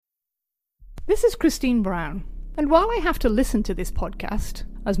This is Christine Brown, and while I have to listen to this podcast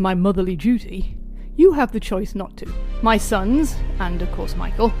as my motherly duty, you have the choice not to. My sons, and of course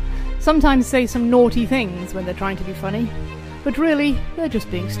Michael, sometimes say some naughty things when they're trying to be funny, but really, they're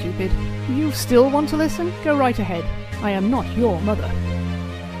just being stupid. You still want to listen? Go right ahead. I am not your mother.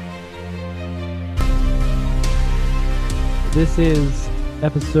 This is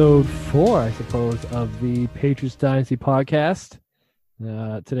episode 4, I suppose, of the Patriots Dynasty podcast.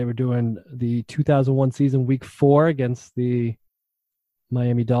 Today we're doing the 2001 season, week 4 against the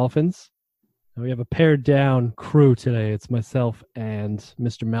Miami Dolphins. And we have a pared down crew today. It's myself and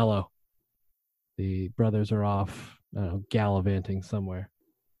Mr. Mello. The brothers are off, gallivanting somewhere.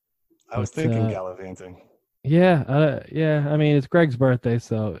 I was thinking gallivanting. Yeah. I mean, it's Greg's birthday,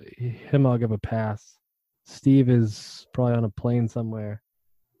 so him I'll give a pass. Steve is probably on a plane somewhere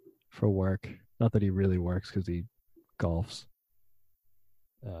for work. Not that he really works because he golfs.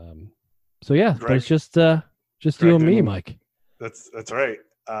 So yeah, Greg, but it's just you and me, Mike. That's right.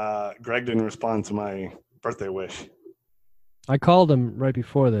 Greg didn't respond to my birthday wish. I called him right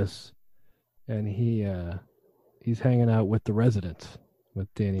before this, and he's hanging out with the resident,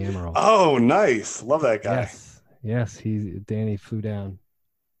 with Danny Emerald. Oh, nice! Love that guy. Yes. Danny flew down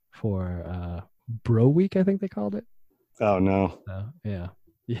for Bro Week, I think they called it. Oh no. Yeah,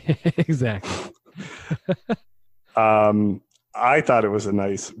 exactly. I thought it was a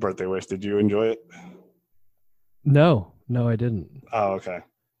nice birthday wish. Did you enjoy it? No, I didn't. Oh, okay.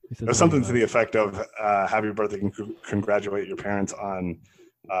 It was something to the effect of happy birthday and congratulate your parents on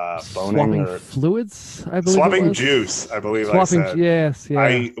boning swapping or fluids, I believe. Swapping juice, I believe swapping, I said. Yes, yeah.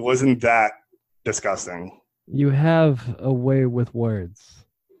 I wasn't that disgusting. You have a way with words.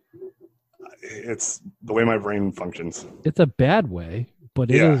 It's the way my brain functions. It's a bad way,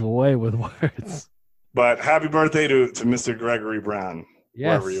 but it is a way with words. But happy birthday to Mr. Gregory Brown,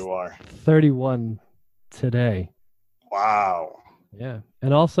 wherever you are. 31 today. Wow. Yeah.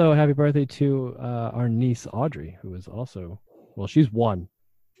 And also happy birthday to our niece, Audrey, who is also, well, she's 1,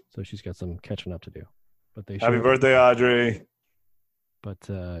 so she's got some catching up to do. But happy birthday, Audrey. But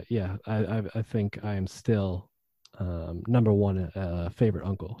I think I am still number 1 favorite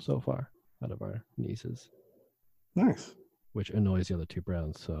uncle so far out of our nieces. Nice. Which annoys the other 2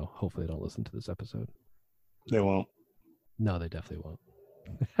 Browns, so hopefully they don't listen to this episode. They won't. No, they definitely won't.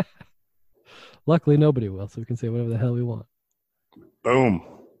 Luckily, nobody will, so we can say whatever the hell we want. Boom.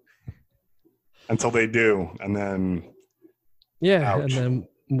 Until they do, and then... Yeah, ouch. And then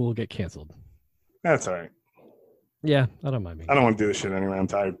we'll get canceled. That's all right. Yeah, I don't mind being I don't want to do this shit anyway. I'm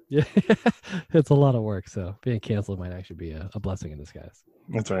tired. Yeah, it's a lot of work, so being canceled might actually be a blessing in disguise.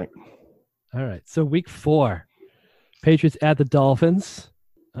 That's right. All right, so week 4. Patriots at the Dolphins.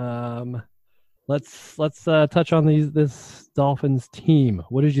 Let's touch on this Dolphins team.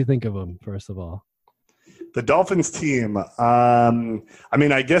 What did you think of them, first of all? The Dolphins team. I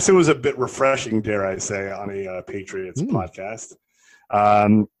mean, I guess it was a bit refreshing, dare I say, on a Patriots podcast,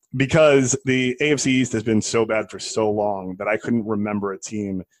 because the AFC East has been so bad for so long that I couldn't remember a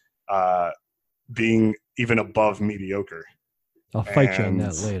team being even above mediocre. I'll fight you on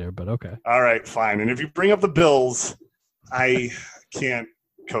that later, but okay. All right, fine. And if you bring up the Bills, I can't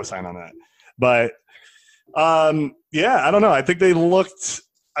co-sign on that. But, yeah, I don't know. I think they looked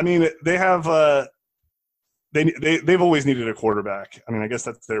 – I mean, they have they've always needed a quarterback. I mean, I guess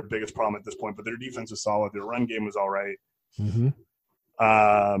that's their biggest problem at this point. But their defense was solid. Their run game was all right.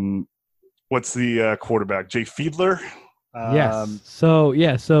 Mm-hmm. What's the quarterback? Jay Fiedler? Yes. So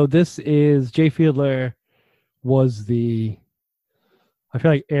this is – Jay Fiedler was the – I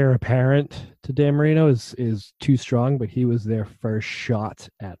feel like heir apparent to Dan Marino is too strong, but he was their first shot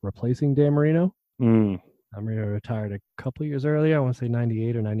at replacing Dan Marino. Marino retired a couple years earlier. I want to say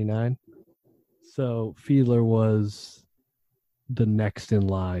 98 or 99. So Fiedler was the next in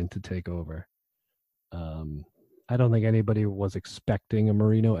line to take over. I don't think anybody was expecting a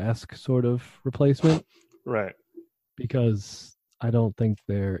Marino-esque sort of replacement. Right. Because I don't think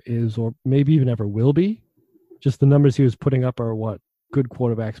there is, or maybe even ever will be. Just the numbers he was putting up are what good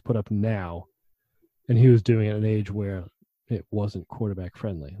quarterbacks put up now, and he was doing it at an age where it wasn't quarterback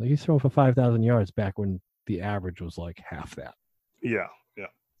friendly. Like he's throwing for 5,000 yards back when the average was like half that. Yeah.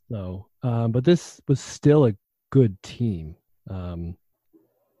 So, but this was still a good team.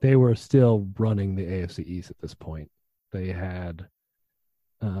 They were still running the AFC East at this point. They had,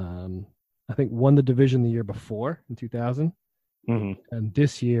 I think, won the division the year before in 2000, and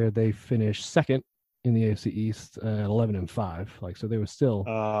this year they finished second in the AFC East at 11-5. Like, so they were still.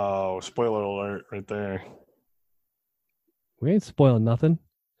 Oh, spoiler alert right there. We ain't spoiling nothing.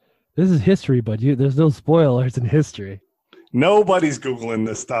 This is history, but there's no spoilers in history. Nobody's Googling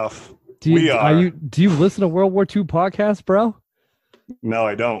this stuff. Do you listen to World War II podcasts, bro? No,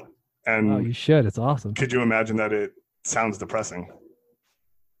 I don't. And you should. It's awesome. Could you imagine that it sounds depressing?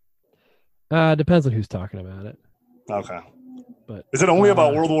 Depends on who's talking about it. Okay. But is it only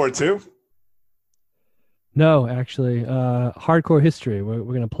about World War II? No, actually. Hardcore History. We're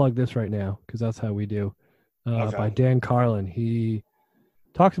going to plug this right now because that's how we do. By Dan Carlin. He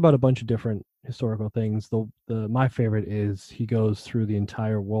talks about a bunch of different historical things. My favorite is he goes through the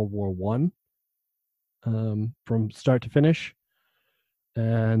entire World War I, from start to finish.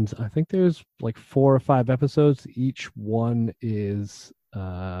 And I think there's like 4 or 5 episodes. Each one is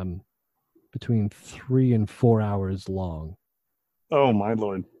between 3 and 4 hours long. Oh my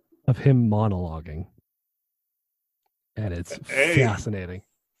Lord. Of him monologuing. And it's fascinating.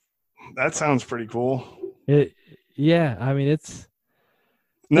 That sounds pretty cool. Yeah, I mean it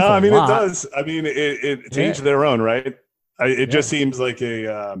does. I mean, it's each their own, right? It just seems like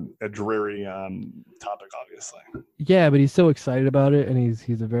a dreary topic, obviously. Yeah, but he's so excited about it, and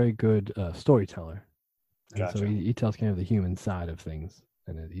he's a very good storyteller. Gotcha. So he tells kind of the human side of things,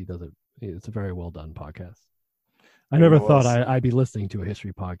 and he does it. It's a very well done podcast. I never thought I'd be listening to a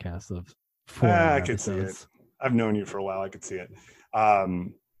history podcast of 4 I could see it. I've known you for a while. I could see it.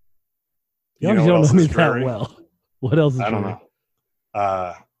 You don't know me that well. What else is I don't know.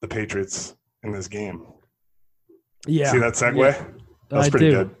 The Patriots in this game. Yeah. See that segue? Yeah. That's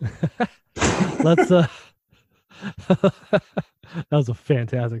pretty good. Let's that was a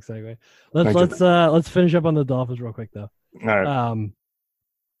fantastic segue. Let's finish up on the Dolphins real quick though. All right.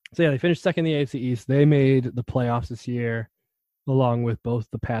 So yeah, they finished second in the AFC East. They made the playoffs this year, along with both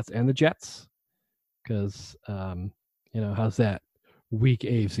the Pats and the Jets. Because how's that weak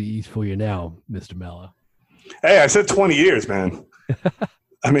AFC East for you now, Mr. Mello? Hey, I said 20 years, man.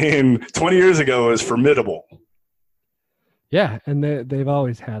 I mean, 20 years ago it was formidable. Yeah, and they've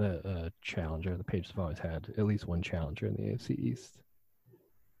always had a challenger. The Patriots have always had at least one challenger in the AFC East.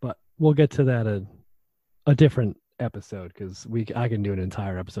 But we'll get to that a different episode because I can do an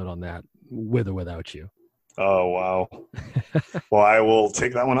entire episode on that with or without you. Oh, wow. Well, I will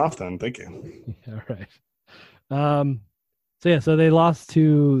take that one off then. Thank you. All right. So they lost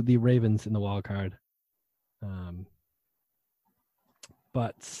to the Ravens in the wild card.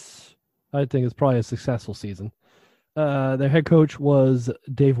 But I think it's probably a successful season. Their head coach was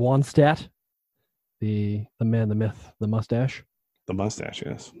Dave Wannstedt, the man, the myth, the mustache. The mustache,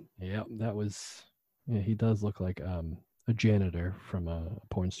 yes. Yeah, that was. Yeah, he does look like a janitor from a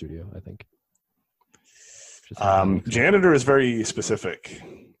porn studio, I think. Janitor is very specific.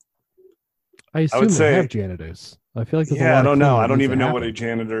 I assume they have janitors. I feel like I don't know. I don't even know what a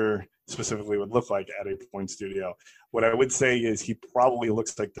janitor specifically would look like at a porn studio. What I would say is he probably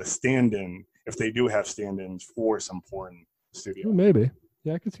looks like the stand-in, if they do have stand-ins for some porn studio. Oh, maybe.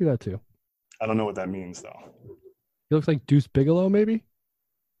 Yeah, I could see that too. I don't know what that means though. He looks like Deuce Bigelow, maybe.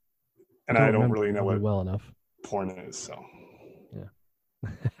 And I don't really know what well enough porn is. So yeah.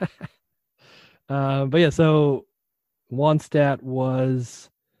 But yeah, so Wannstedt was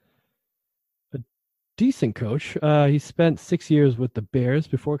a decent coach. He spent 6 years with the Bears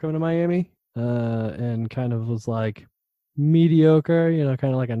before coming to Miami, and kind of was like mediocre,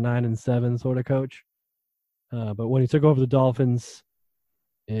 kind of like a 9-7 sort of coach. But when he took over the Dolphins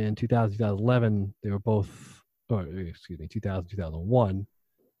in 2011, they were both, 2001.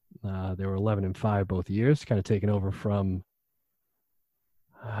 They were 11-5 both years, kind of taken over from.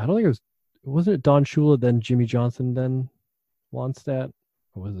 I don't think wasn't it Don Shula, then Jimmy Johnson, then Wannstedt,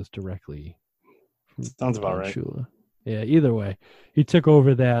 or was this directly? Sounds about right. Shula? Yeah. Either way, he took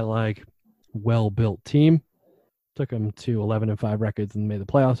over that like well-built team, took them to 11-5 records, and made the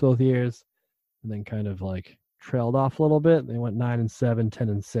playoffs both years, and then kind of like trailed off a little bit. They went 9-7,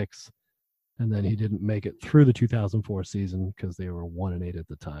 10-6. And then he didn't make it through the 2004 season because they were 1-8 at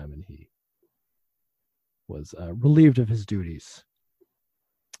the time, and he was relieved of his duties.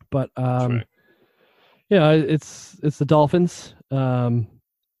 But right. It's the Dolphins. And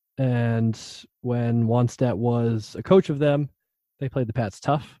when Wannstedt was a coach of them, they played the Pats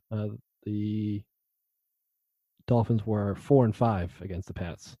tough. The Dolphins were 4-5 against the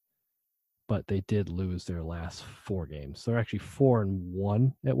Pats, but they did lose their last 4 games. They're actually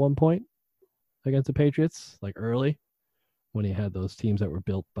 4-1 at one point against the Patriots, like early, when he had those teams that were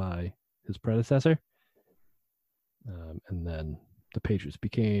built by his predecessor. And then the Patriots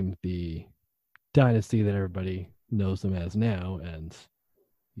became the dynasty that everybody knows them as now, and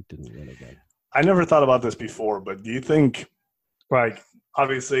he didn't win again. I never thought about this before, but do you think, like,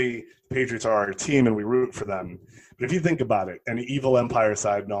 obviously Patriots are our team and we root for them, but if you think about it, and the evil empire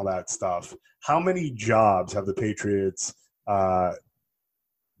side and all that stuff, how many jobs have the Patriots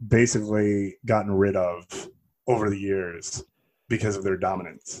basically gotten rid of over the years because of their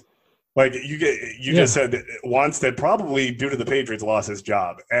dominance. Like you just said that once that probably due to the Patriots lost his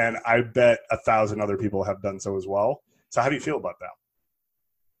job, and I bet 1,000 other people have done so as well. So how do you feel about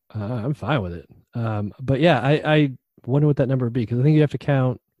that? I'm fine with it. But yeah, I wonder what that number would be, because I think you have to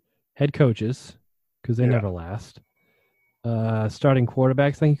count head coaches because they never last. Starting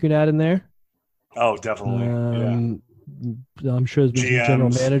quarterbacks, I think you could add in there. Oh, definitely. I'm sure there's been some general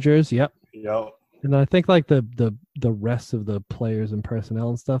managers. Yep. And I think like the rest of the players and personnel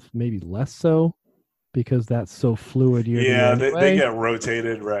and stuff, maybe less so, because that's so fluid year to year. Yeah, they get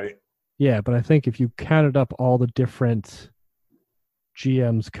rotated, right? Yeah, but I think if you counted up all the different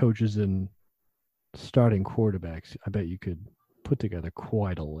GMs, coaches, and starting quarterbacks, I bet you could put together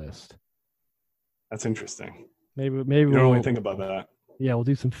quite a list. That's interesting. Maybe you we'll don't really think about that. Yeah, we'll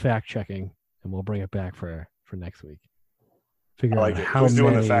do some fact checking and we'll bring it back for next week. Figure I like out it. how Who's many...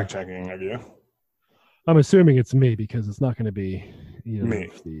 doing the fact checking? Are you? I'm assuming it's me, because it's not going to be me,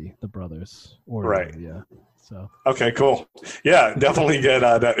 the brothers, or right? Yeah. So okay, cool. Yeah, definitely get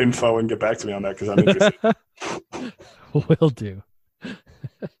that info and get back to me on that, because I'm interested. Will do.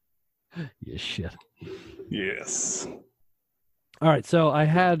 You shit. Yes. All right. So I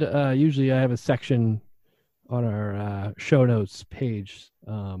had usually I have a section on our show notes page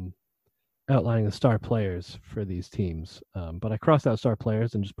outlining the star players for these teams, but I crossed out star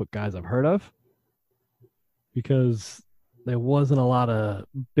players and just put guys I've heard of, because there wasn't a lot of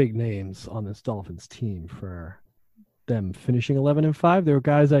big names on this Dolphins team for them finishing 11-5. There were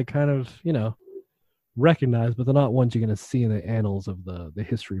guys I kind of recognize, but they're not ones you're going to see in the annals of the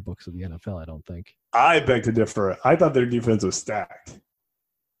history books of the NFL, I don't think. I beg to differ. I thought their defense was stacked.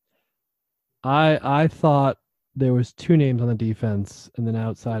 I thought there was two names on the defense, and then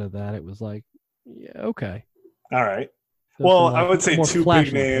outside of that, it was like, yeah, okay. All right. So well, I would say two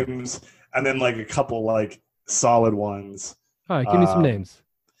big names, names, and then like a couple like solid ones. All right, give me some names.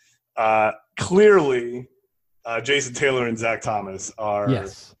 Clearly, Jason Taylor and Zach Thomas are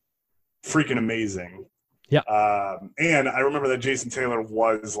freaking amazing. Yeah. And I remember that Jason Taylor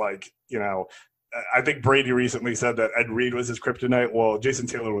was like, I think Brady recently said that Ed Reed was his kryptonite. Well, Jason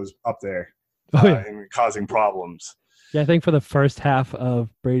Taylor was up there and causing problems. Yeah, I think for the first half of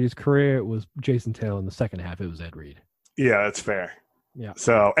Brady's career, it was Jason Taylor. In the second half, it was Ed Reed. Yeah, that's fair. Yeah.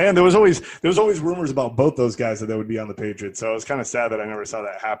 So, and there was always rumors about both those guys that they would be on the Patriots. So it was kind of sad that I never saw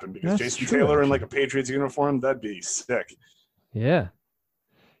that happen, because that's Jason true, Taylor in like a Patriots uniform, that'd be sick. Yeah.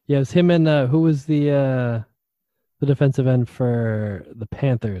 Yeah, it was him and who was the defensive end for the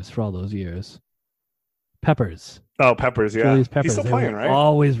Panthers for all those years? Peppers. Oh, Peppers, yeah. Julius Peppers. He's still playing, right?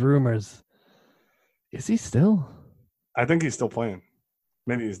 Always rumors. Is he still? I think he's still playing.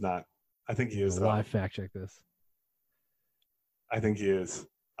 Maybe he's not. I think he is, though. Live fact check this. I think he is.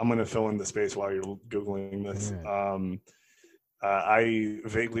 I'm going to fill in the space while you're Googling this. Right. I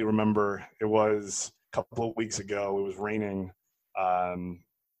vaguely remember it was a couple of weeks ago. It was raining.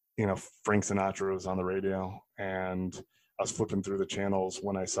 Frank Sinatra was on the radio, and I was flipping through the channels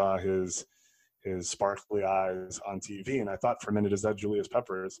when I saw his sparkly eyes on TV, and I thought for a minute, is that Julius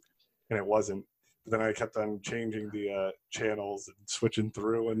Peppers? And it wasn't. But then I kept on changing the channels and switching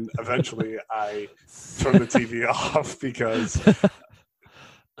through, and eventually I turned the TV off because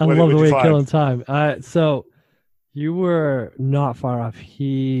I love the way you're killing time. So you were not far off.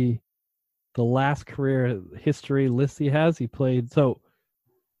 The last career history list he has, he played. So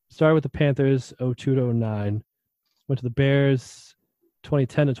started with the Panthers 02-09, went to the Bears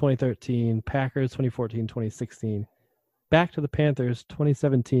 2010 to 2013, Packers 2014, 2016, back to the Panthers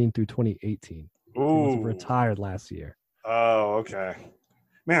 2017 through 2018. He was retired last year. Oh, okay.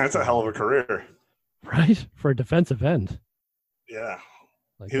 Man, that's a hell of a career. Right? For a defensive end. Yeah.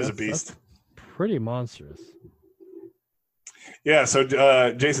 He was a beast. Pretty monstrous. Yeah, so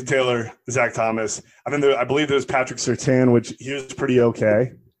Jason Taylor, Zach Thomas. I believe there was Patrick Surtain, which he was pretty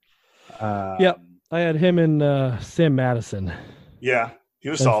okay. Yep. I had him and Sam Madison. Yeah, he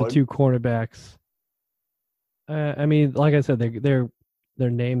was solid. The two cornerbacks. Like I said, they're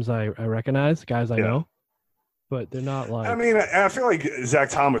names I recognize, guys I know, but they're not like. I feel like Zach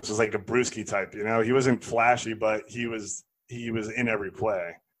Thomas was like a Brewski type. He wasn't flashy, but he was in every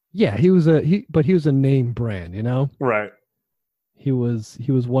play. Yeah, he was a name brand. Right. He was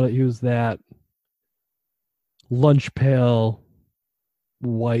that lunch pail,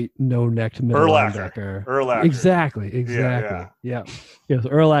 white, no-necked middle linebacker. Urlacher. Exactly. Yeah. Yes,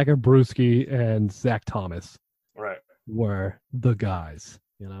 Urlacher, Brewski, and Zach Thomas. Right. Were the guys,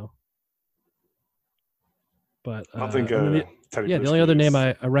 But I don't think the only other name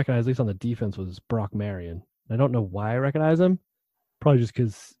I recognize, at least on the defense, was Brock Marion. I don't know why I recognize him, Probably just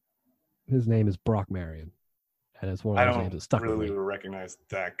because his name is Brock Marion, and it's one of those names that stuck really with me. recognize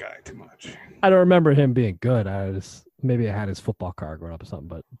that guy too much. I don't remember him being good. Maybe I had his football card growing up or something,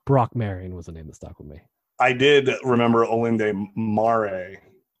 but Brock Marion was the name that stuck with me. I did remember Olinde Mare.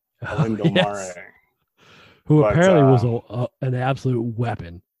 Olindo Mare. Who apparently was an absolute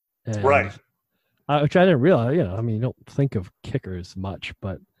weapon. And right. Which I didn't realize. You don't think of kickers much,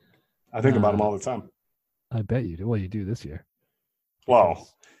 but I think about them all the time. I bet you do. Well, you do this year. Well,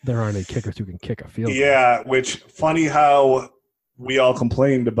 there aren't any kickers who can kick a field goal. Yeah, which funny how we all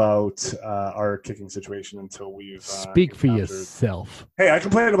complained about our kicking situation until we've speak for yourself. Hey, I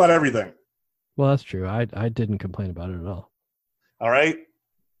complained about everything. Well, that's true. I didn't complain about it at all. All right.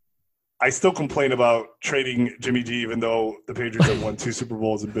 I still complain about trading Jimmy G, even though the Patriots have won 2 Super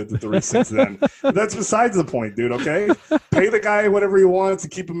Bowls and been to 3 since then. That's besides the point, dude, okay? Pay the guy whatever he wants to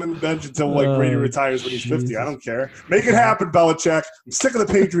keep him in the bench until Brady retires when he's 50. I don't care. Make it happen, Belichick. I'm sick of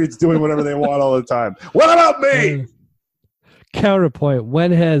the Patriots doing whatever they want all the time. What about me? Counterpoint.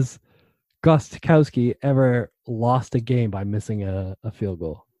 When has Gostkowski ever lost a game by missing a field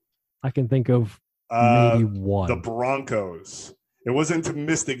goal? I can think of maybe one. The Broncos. It wasn't to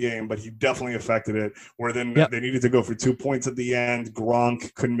miss the game, but he definitely affected it, where then they needed to go for 2 points at the end.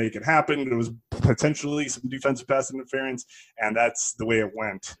 Gronk couldn't make it happen. There was potentially some defensive pass interference, and that's the way it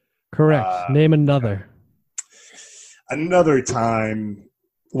went. Correct. Name another. Another time,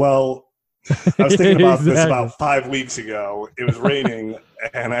 well, I was thinking about this about 5 weeks ago. It was raining,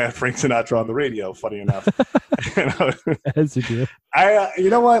 and I had Frank Sinatra on the radio, funny enough. As you do. You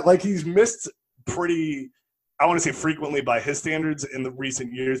know what? Like, he's missed pretty – I want to say frequently by his standards in the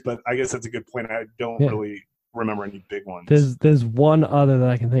recent years, but I guess that's a good point. I don't really remember any big ones. There's one other that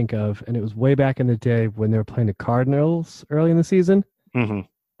I can think of, and it was way back in the day when they were playing the Cardinals early in the season. Mm-hmm.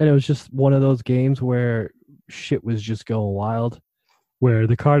 And it was just one of those games where shit was just going wild, where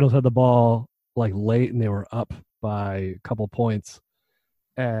the Cardinals had the ball like late and they were up by a couple points,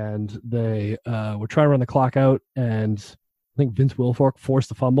 and they were trying to run the clock out, and I think Vince Wilfork forced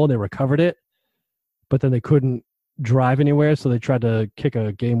the fumble. They recovered it, but then they couldn't drive anywhere, so they tried to kick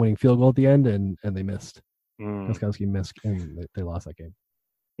a game-winning field goal at the end, and they missed. Gostkowski missed, and they lost that game.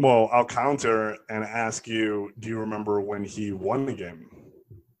 Well, I'll counter and ask you, do you remember when he won the game?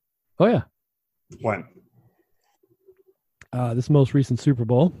 Oh, yeah. When? This most recent Super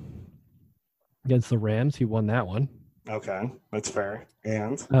Bowl against the Rams, he won that one. Okay, that's fair.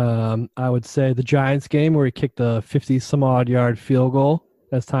 And? I would say the Giants game where he kicked a 50-some-odd-yard field goal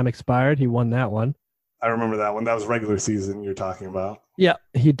as time expired, he won that one. I remember that one. That was regular season you're talking about. Yeah,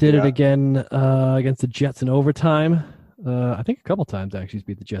 he did it again against the Jets in overtime. I think a couple times actually he's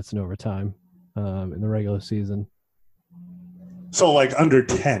beat the Jets in overtime in the regular season. So like under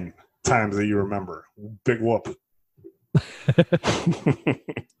 10 times that you remember. Big whoop.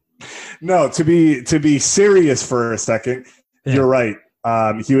 No, to be serious for a second, you're right.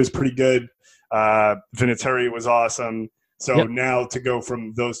 He was pretty good. Vinatieri was awesome. So now to go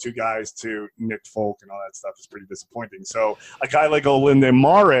from those two guys to Nick Folk and all that stuff is pretty disappointing. So a guy like Olinde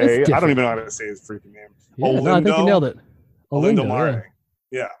Mare, I don't even know how to say his freaking name. Yeah, no, I think you nailed it. Olindo Mare.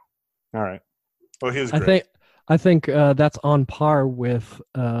 Yeah. All right. Well, he was great. I think that's on par with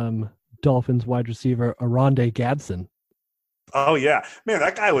Dolphins wide receiver Oronde Gadsden. Oh, yeah. Man,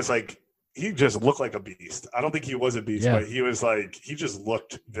 that guy was like, he just looked like a beast. I don't think he was a beast, but he was like, he just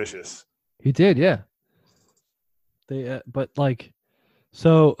looked vicious. He did, yeah. But like,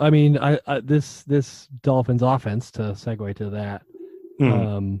 so I mean, this Dolphins offense, to segue to that,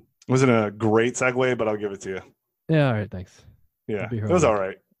 wasn't a great segue, but I'll give it to you. Yeah, all right, thanks. Yeah, it was all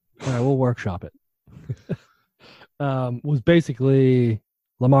right. All right, we'll workshop it. Was basically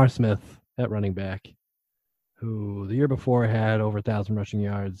Lamar Smith at running back, who the year before had over 1,000 rushing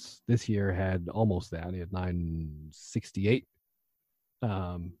yards. This year had almost that. He had 968.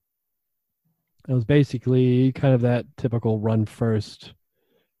 It was basically kind of that typical run first,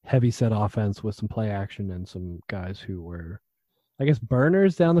 heavy set offense with some play action and some guys who were, I guess,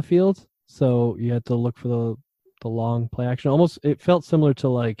 burners down the field. So you had to look for the long play action. Almost, it felt similar to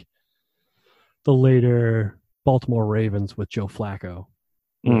like the later Baltimore Ravens with Joe Flacco.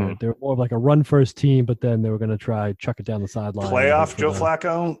 They were more of like a run first team, but then they were going to try chuck it down the sideline. Playoff Joe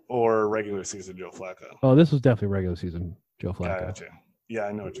Flacco or regular season Joe Flacco? Oh, this was definitely regular season Joe Flacco. Gotcha. Yeah,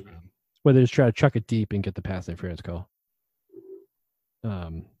 I know what you mean. Where they just try to chuck it deep and get the pass interference call.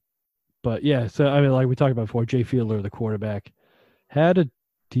 But yeah, so I mean, like we talked about before, Jay Fiedler, the quarterback, had a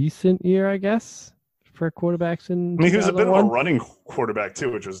decent year, I guess, for quarterbacks in. I mean, he was a bit of a running quarterback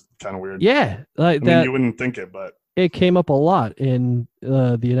too, which was kind of weird. Yeah, like I mean, you wouldn't think it, but it came up a lot in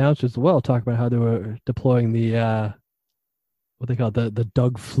the announcers as well, talking about how they were deploying the what they call it, the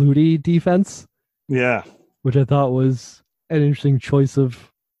Doug Flutie defense. Yeah. Which I thought was an interesting choice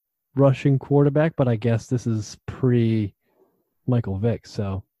of rushing quarterback, but I guess this is pre Michael Vick,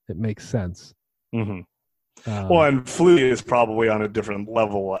 so it makes sense. Mm-hmm. Well, and Flutie is probably on a different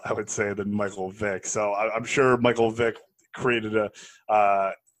level, I would say, than Michael Vick. So I'm sure Michael Vick created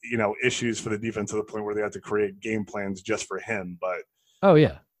issues for the defense to the point where they had to create game plans just for him. But oh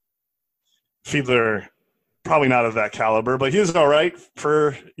yeah, Fiedler probably not of that caliber, but he was all right for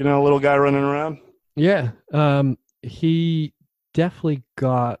a little guy running around. Yeah, he definitely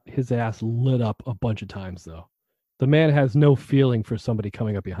got his ass lit up a bunch of times, though. The man has no feeling for somebody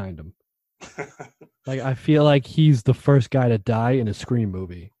coming up behind him. Like, I feel like he's the first guy to die in a Scream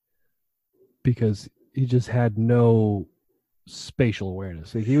movie because he just had no spatial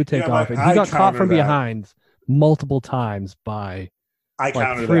awareness. Like, he would take off, and he got caught from behind multiple times by like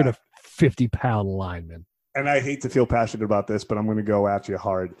 350-pound linemen. And I hate to feel passionate about this, but I'm going to go at you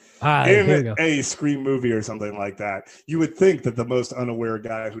hard. In a Scream movie or something like that, you would think that the most unaware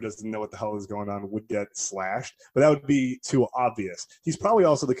guy who doesn't know what the hell is going on would get slashed, but that would be too obvious. He's probably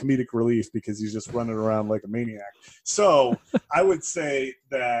also the comedic relief because he's just running around like a maniac. So I would say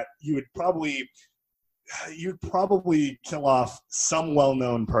that you'd probably kill off some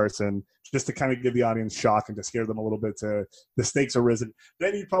well-known person just to kind of give the audience shock and to scare them a little bit. To the stakes are risen.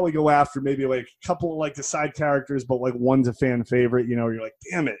 Then you'd probably go after maybe like a couple of like the side characters, but like one's a fan favorite. You're like,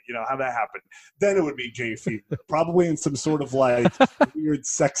 damn it, how'd that happen? Then it would be Jay Fiedler, probably in some sort of like weird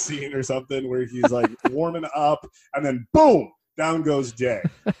sex scene or something where he's like warming up, and then boom, down goes Jay.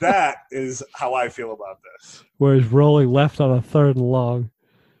 That is how I feel about this. Where he's rolling left on a 3rd and long.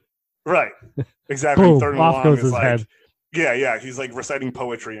 Right. Exactly. Boom, 3rd and off long goes is his like, head. Yeah. He's like reciting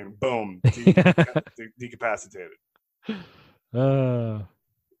poetry and boom, decapacitated. Anyways,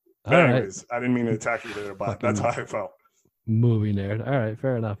 right. I didn't mean to attack you there, but that's how I felt. Movie nerd. All right,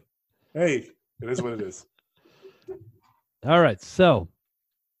 fair enough. Hey, it is what it is. All right, so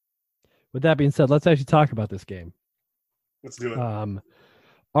with that being said, let's actually talk about this game. Let's do it.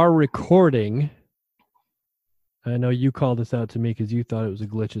 Our recording, I know you called this out to me because you thought it was a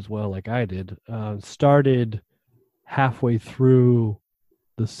glitch as well, like I did, started halfway through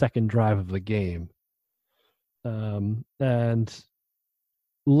the second drive of the game. And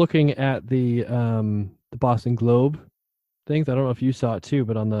looking at the Boston Globe things, I don't know if you saw it too,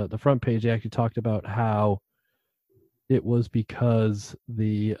 but on the front page, they actually talked about how it was because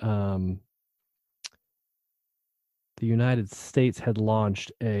the United States had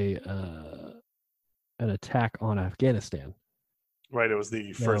launched an attack on Afghanistan. Right, it was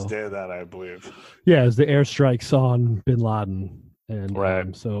the first day of that, I believe. Yeah, it was the airstrikes on Bin Laden. And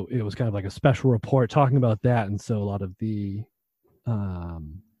right. So it was kind of like a special report talking about that. And so a lot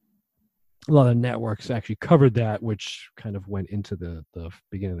of networks actually covered that, which kind of went into the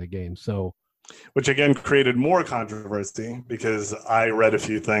beginning of the game. So, which again created more controversy because I read a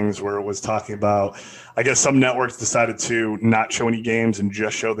few things where it was talking about, I guess some networks decided to not show any games and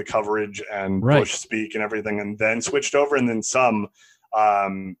just show the coverage and Bush speak and everything, and then switched over. And then some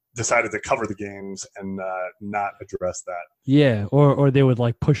decided to cover the games and not address that. Yeah, or they would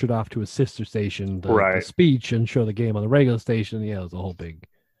like push it off to a sister station, the speech, and show the game on the regular station. Yeah, it was a whole big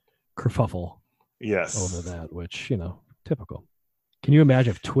kerfuffle. Yes, over that, which typical. Can you imagine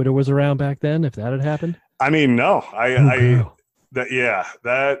if Twitter was around back then? If that had happened? I mean, no. I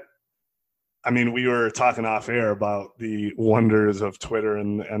mean, we were talking off air about the wonders of Twitter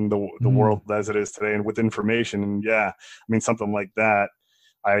and the world as it is today, and with information. And I mean, something like that,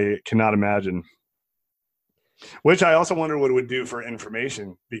 I cannot imagine. Which I also wonder what it would do for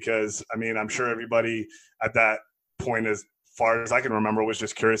information, because I mean, I'm sure everybody at that point, as far as I can remember, was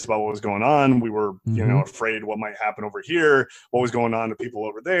just curious about what was going on. We were, afraid what might happen over here, what was going on to people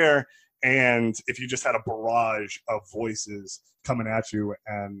over there. And if you just had a barrage of voices coming at you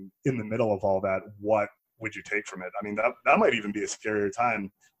and in the middle of all that, what would you take from it? I mean, that might even be a scarier time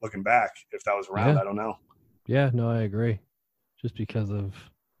looking back if that was around. I don't know. Yeah, no, I agree. Just because of,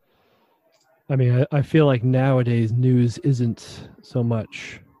 I mean, I feel like nowadays news isn't so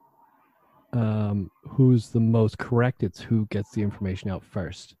much who's the most correct, it's who gets the information out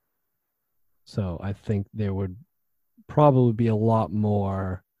first. So I think there would probably be a lot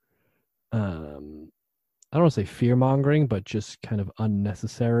more I don't want to say fear-mongering, but just kind of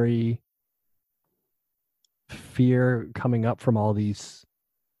unnecessary fear coming up from all these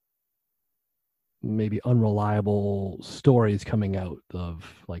maybe unreliable stories coming out of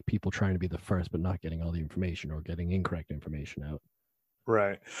like people trying to be the first but not getting all the information or getting incorrect information out.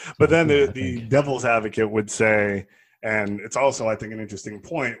 Right. But then the devil's advocate would say, and it's also, I think, an interesting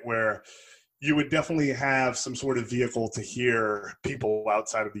point where you would definitely have some sort of vehicle to hear people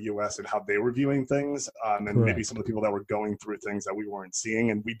outside of the U.S. and how they were viewing things, and Correct. maybe some of the people that were going through things that we weren't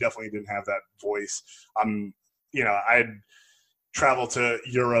seeing, and we definitely didn't have that voice. I'd traveled to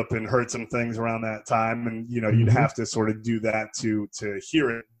Europe and heard some things around that time, and you'd have to sort of do that to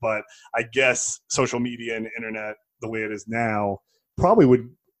hear it. But I guess social media and internet, the way it is now, probably would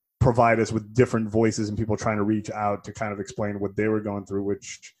provide us with different voices and people trying to reach out to kind of explain what they were going through,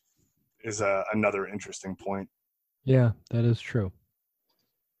 which is another interesting point. Yeah, that is true.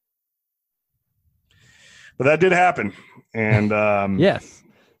 But that did happen. And yes.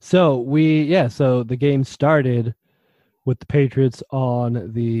 So the game started with the Patriots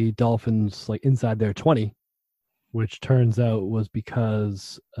on the Dolphins, like inside their 20, which turns out was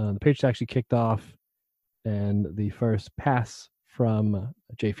because the Patriots actually kicked off, and the first pass from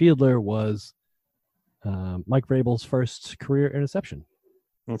Jay Fiedler was Mike Vrabel's first career interception.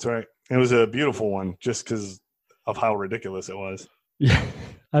 That's right. It was a beautiful one just because of how ridiculous it was. Yeah.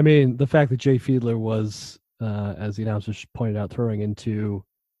 I mean, the fact that Jay Fiedler was, as the announcer pointed out, throwing into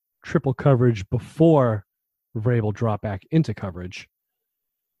triple coverage before Vrabel dropped back into coverage.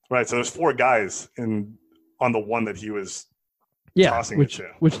 Right. So there's 4 guys on the one that he was tossing which, it to.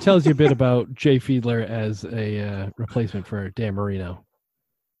 Which tells you a bit about Jay Fiedler as a replacement for Dan Marino.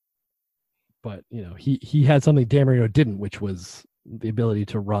 But, he had something Dan Marino didn't, which was the ability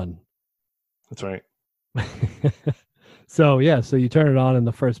to run. That's right. So you turn it on, and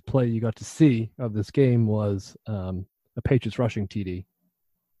the first play you got to see of this game was a Patriots rushing TD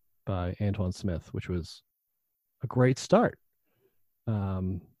by Antoine Smith, which was a great start.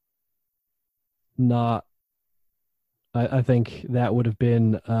 I think that would have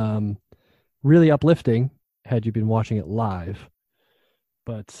been really uplifting had you been watching it live.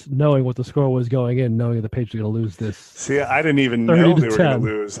 But knowing what the score was going in, knowing that the Patriots were going to lose this. See, I didn't even know they were going to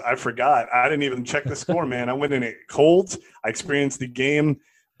lose. I forgot. I didn't even check the score, man. I went in it cold. I experienced the game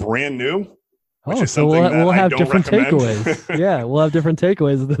brand new. So we'll have different takeaways. Yeah, we'll have different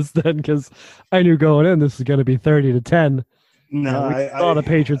takeaways of this then, because I knew going in this is going to be 30-10. No, we saw the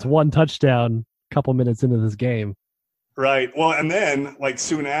Patriots 1 touchdown a couple minutes into this game. Right. Well, and then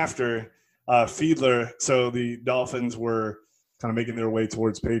soon after, Fiedler. So the Dolphins were kind of making their way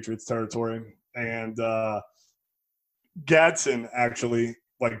towards Patriots territory, and Gadsden actually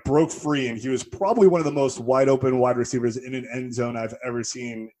broke free, and he was probably one of the most wide open wide receivers in an end zone I've ever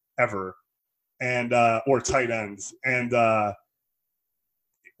seen ever, and or tight ends, and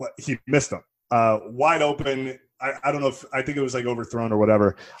he missed them wide open. I don't know I think it was overthrown or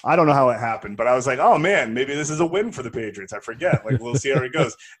whatever. I don't know how it happened, but I was like, oh man, maybe this is a win for the Patriots. I forget. We'll see how it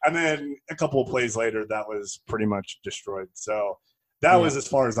goes. And then a couple of plays later, that was pretty much destroyed. So that was as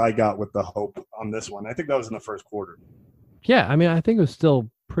far as I got with the hope on this one. I think that was in the first quarter. Yeah, I mean, I think it was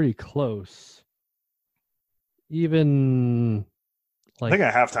still pretty close. Even I think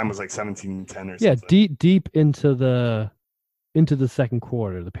at halftime was 17-10 or something. Yeah, deep into the second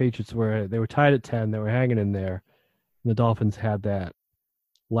quarter, the Patriots were tied at 10. They were hanging in there. And the Dolphins had that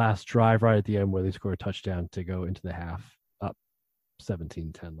last drive right at the end where they scored a touchdown to go into the half up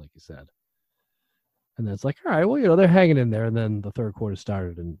 17-10, like you said. And then it's all right, well, they're hanging in there. And then the third quarter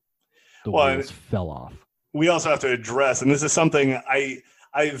started and the wheels fell off. We also have to address, and this is something I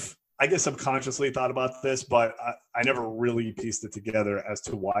guess subconsciously thought about this, but I never really pieced it together as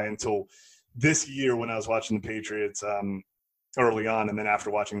to why until this year when I was watching the Patriots early on, and then after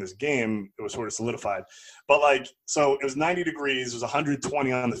watching this game, it was sort of solidified. But so it was 90 degrees, it was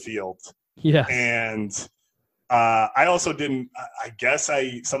 120 on the field. Yeah. And I also didn't, I guess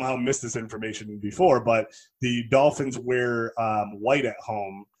I somehow missed this information before, but the Dolphins wear white at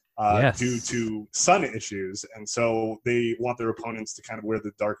home due to sun issues. And so they want their opponents to kind of wear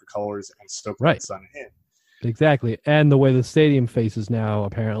the darker colors and stoke the sun in. Exactly. And the way the stadium faces now,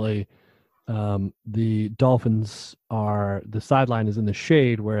 apparently, the Dolphins the sideline is in the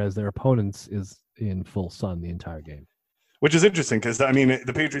shade, whereas their opponents is in full sun the entire game. Which is interesting because, I mean,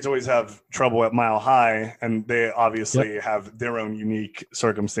 the Patriots always have trouble at Mile High, and they obviously have their own unique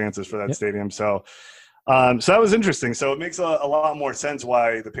circumstances for that stadium. So that was interesting. So it makes a lot more sense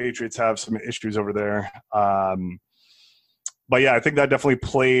why the Patriots have some issues over there. But yeah, I think that definitely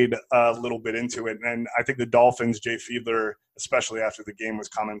played a little bit into it. And I think the Dolphins, Jay Fiedler, especially after the game, was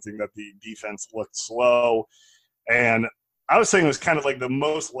commenting that the defense looked slow. And I was saying it was kind of the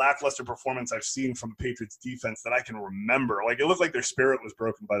most lackluster performance I've seen from the Patriots defense that I can remember. It looked like their spirit was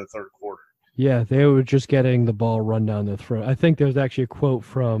broken by the third quarter. Yeah, they were just getting the ball run down their throat. I think there's actually a quote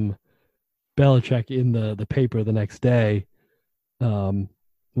from Belichick in the paper the next day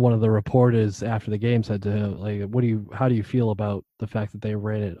one of the reporters after the game said to him, like, how do you feel about the fact that they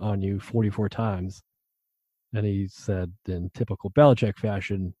ran it on you 44 times? And he said, in typical Belichick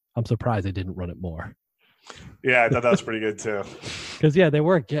fashion, I'm surprised they didn't run it more. Yeah, I thought that was pretty good too. Because they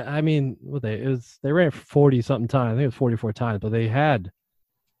were. I mean, they ran it 40 something times. I think it was 44 times, but they had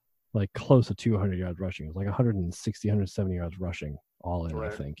like close to 200 yards rushing. It was like 160, 170 yards rushing all in,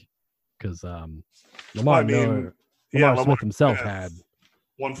 right. I think. Because Lamar Smith himself had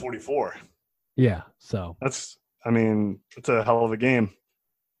 144. Yeah, so that's a hell of a game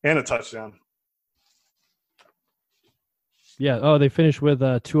and a touchdown. Yeah. Oh, they finished with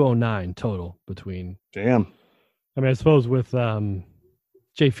 209 total between. Damn. I mean, I suppose with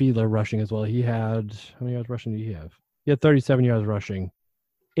Jay Fiedler rushing as well. He had, how many yards rushing did he have? He had 37 yards rushing,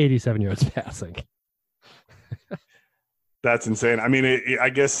 87 yards passing. That's insane. I mean, I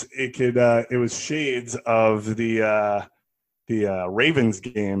guess it could. It was shades of the Ravens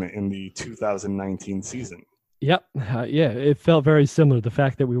game in the 2019 season. Yep. Yeah, it felt very similar. The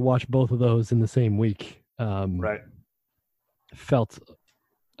fact that we watched both of those in the same week. Right. Felt,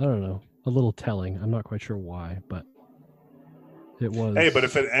 I don't know, a little telling. I'm not quite sure why, but it was. Hey, but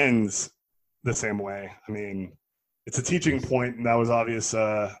if it ends the same way, I mean, it's a teaching point, and that was obvious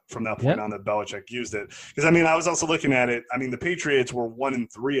from that point on that Belichick used it. Because, I mean, I was also looking at it. I mean, the Patriots were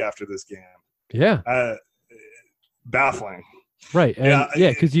 1-3 after this game. Yeah. Baffling. Right. And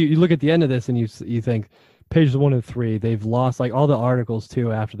because you look at the end of this and you think Patriots 1-3. They've lost, like, all the articles,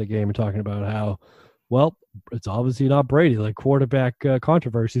 too, after the game are talking about how, well, it's obviously not Brady. Like, quarterback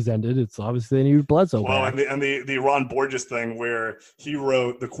controversies ended. It's obviously they need Bledsoe back. And the Ron Borges thing where he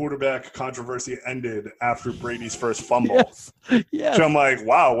wrote the quarterback controversy ended after Brady's first fumble. Yes. So I'm like,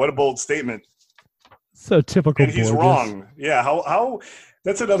 wow, what a bold statement. So typical. And he's wrong. Yeah. How?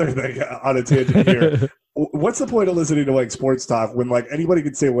 That's another thing on a tangent here. What's the point of listening to like sports talk when like anybody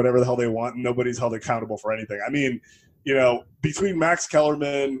can say whatever the hell they want and nobody's held accountable for anything? I mean, between Max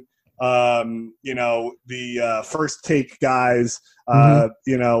Kellerman, the First Take guys,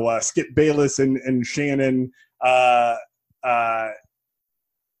 Skip Bayless and Shannon.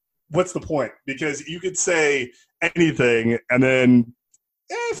 What's the point? Because you could say anything, and then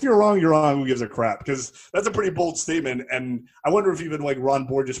if you're wrong, you're wrong. Who gives a crap? Because that's a pretty bold statement, and I wonder if even like Ron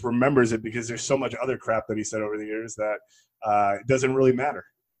Borges remembers it because there's so much other crap that he said over the years that it doesn't really matter.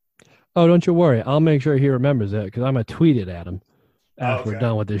 Oh, don't you worry. I'll make sure he remembers it because I'm going to tweet it at him. After we're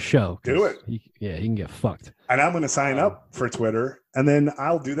done with this show. Do it. He can get fucked. And I'm going to sign up for Twitter, and then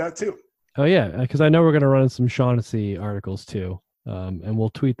I'll do that too. Oh, yeah, because I know we're going to run some Shaughnessy articles too, and we'll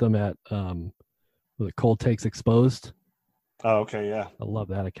tweet them at Cold Takes Exposed. Oh, okay, yeah. I love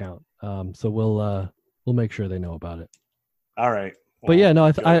that account. So we'll make sure they know about it. All right. Well, but yeah,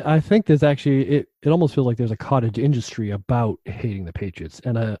 no, I think there's actually it almost feels like there's a cottage industry about hating the Patriots,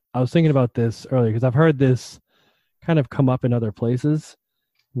 and I was thinking about this earlier because I've heard this kind of come up in other places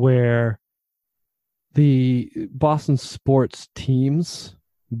where the Boston sports teams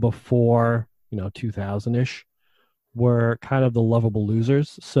before 2000-ish were kind of the lovable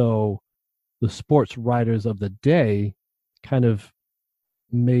losers. So the sports writers of the day kind of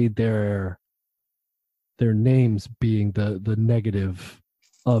made their names being the negative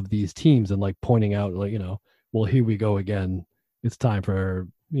of these teams and like pointing out like, well, here we go again. It's time for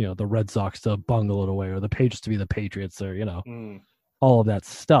the Red Sox to bungle it away or the Patriots to be the Patriots or, all of that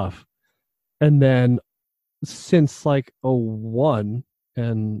stuff. And then since like 2001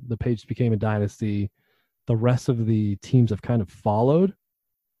 and the Patriots became a dynasty, the rest of the teams have kind of followed.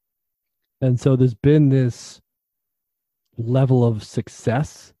 And so there's been this level of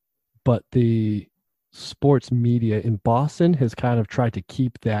success, but the sports media in Boston has kind of tried to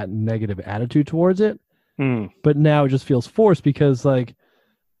keep that negative attitude towards it. But now it just feels forced because like,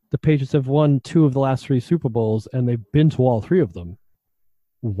 the Patriots have won 2 of the last 3 Super Bowls, and they've been to all 3 of them.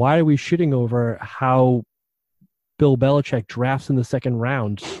 Why are we shitting over how Bill Belichick drafts in the second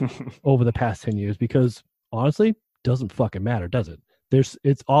round over the past 10 years? Because honestly, doesn't fucking matter, does it?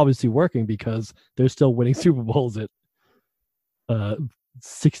 It's obviously working because they're still winning Super Bowls at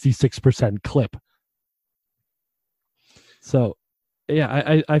 66% clip. So,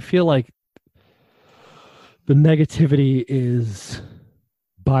 yeah, I feel like the negativity is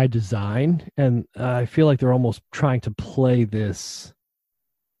by design, and I feel like they're almost trying to play this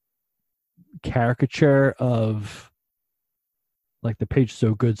caricature of like the Patriots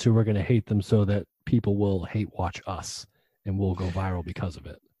so good, so we're going to hate them so that people will hate watch us and we'll go viral because of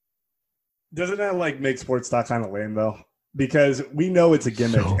it. Doesn't that like make sports talk kind of lame though? because we know it's a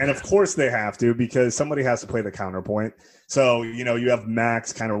gimmick. So- And of course they have to, because somebody has to play the counterpoint. So, you have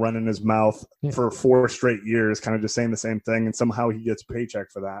Max kind of running his mouth for 4 straight years, kind of just saying the same thing. And somehow he gets a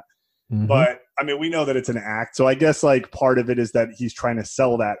paycheck for that. Mhm. But I mean, we know that it's an act. So I guess like part of it is that he's trying to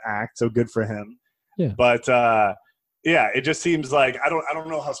sell that act. So good for him. Yeah. But it just seems like I don't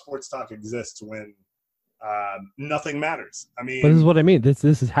know how sports talk exists when nothing matters. I mean, But this is what I mean. This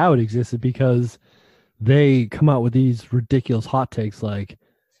is how it existed, because they come out with these ridiculous hot takes like,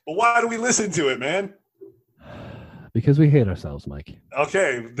 but why do we listen to it, man? because we hate ourselves, Mike.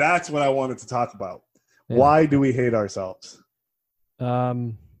 Okay, that's what I wanted to talk about. Yeah. Why do we hate ourselves?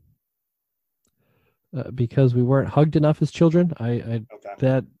 Because we weren't hugged enough as children. Okay,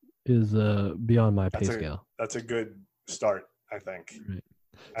 That is beyond my pay scale. that's a good start, I think. Right.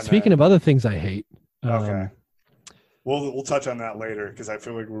 And Speaking of other things I hate. okay, we'll touch on that later because I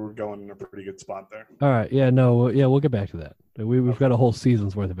feel like we were going in a pretty good spot there. All right. Yeah. No. Yeah. We'll get back to that. We've got a whole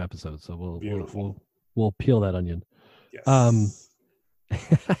season's worth of episodes, so we'll peel that onion. Yes.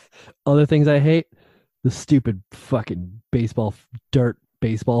 Other things I hate: the stupid fucking dirt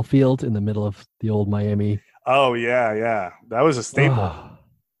baseball field in the middle of the old Miami. Oh yeah, that was a staple. Oh,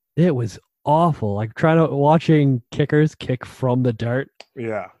 it was awful. Like watching kickers kick from the dirt.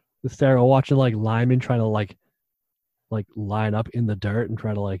 Yeah. The stereo watching like linemen trying to like line up in the dirt and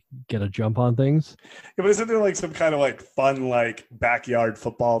try to like get a jump on things. Yeah, but isn't there like some kind of like fun like backyard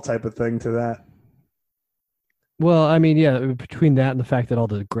football type of thing to that? Well, I mean, yeah, between that and the fact that all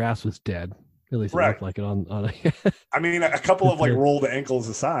the grass was dead, at least it Right. looked like it on a I mean, a couple of like rolled ankles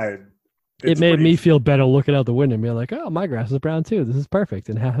aside, it made me feel better looking out the window and being like, oh, my grass is brown too. This is perfect.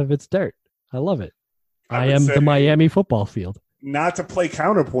 And half of it's dirt. I love it. I would am say the Miami football field. not to play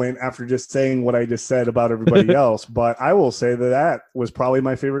counterpoint after just saying what I just said about everybody else, but I will say that was probably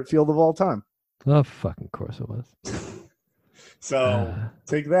my favorite field of all time. Oh, fucking course it was. So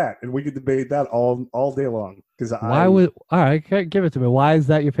take that, and we could debate that all day long. Because all right, give it to me. Why is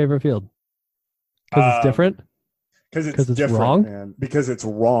that your favorite field? Because it's different? Because it's 'Cause it's different, wrong? man. Because it's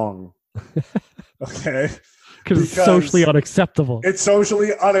wrong. Okay. Because it's socially unacceptable. It's socially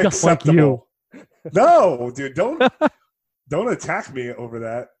Just like unacceptable. No, dude, don't attack me over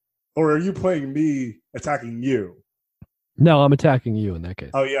that. Or are you playing me attacking you? No, I'm attacking you in that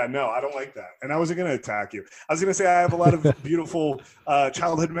case. Oh yeah, no, I don't like that. And I wasn't going to attack you. I was going to say I have a lot of beautiful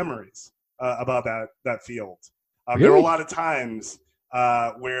childhood memories about that field. Really? There were a lot of times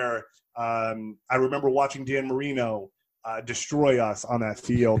where I remember watching Dan Marino destroy us on that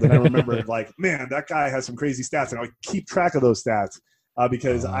field, and I remember like, man, that guy has some crazy stats, and I would keep track of those stats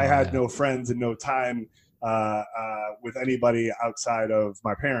because I had no friends and no time with anybody outside of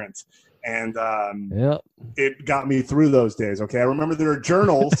my parents. And it got me through those days. Okay, I remember there are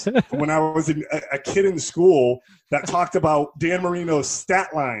journals when I was a kid in school that talked about Dan Marino's stat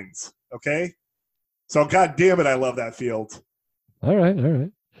lines. Okay, so God damn it, I love that field. All right.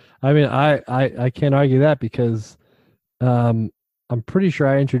 I mean, I can't argue that because I'm pretty sure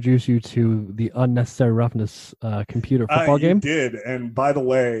I introduced you to the Unnecessary Roughness computer football game. You did, and by the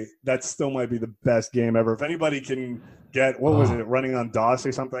way, that still might be the best game ever. If anybody can get what was it running on DOS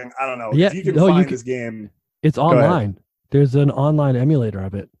or something, I don't know. Yeah, if you can find this game, it's online. There's an online emulator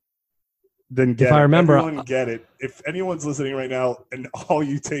of it. Then get if I remember, everyone get it. If anyone's listening right now, and all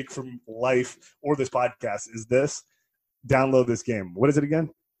you take from life or this podcast is this, download this game. What is it again?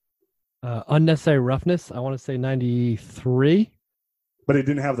 Unnecessary Roughness. I want to say 93. But it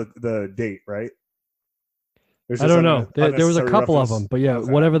didn't have the date, right? I don't know. There was a couple of them, but yeah,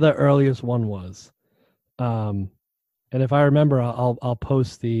 whatever the earliest one was. And if I remember, I'll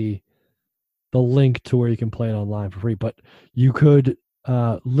post the link to where you can play it online for free. But you could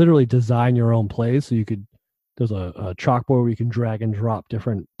literally design your own plays. So there's a chalkboard where you can drag and drop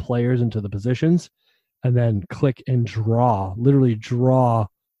different players into the positions, and then click and literally draw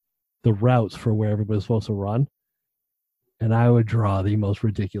the routes for where everybody's supposed to run. And I would draw the most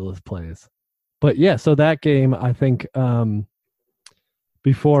ridiculous plays. But yeah, so that game, I think,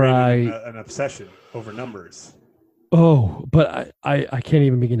 before an obsession over numbers. Oh, but I can't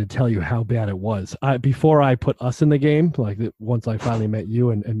even begin to tell you how bad it was. Before I put us in the game, like once I finally met you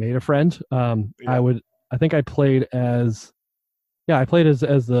and made a friend, I think I played as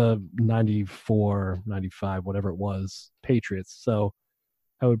the 94, 95, whatever it was, Patriots. So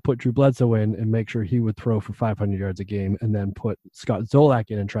I would put Drew Bledsoe in and make sure he would throw for 500 yards a game, and then put Scott Zolak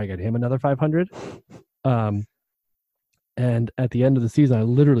in and try to get him another 500. And at the end of the season, I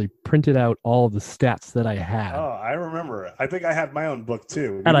literally printed out all of the stats that I had. Oh, I remember. I think I had my own book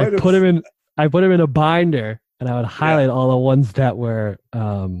too. And I put him in a binder, and I would highlight all the ones that were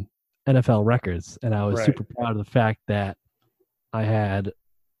NFL records. And I was super proud of the fact that I had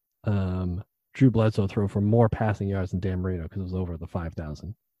Drew Bledsoe throw for more passing yards than Dan Marino because it was over the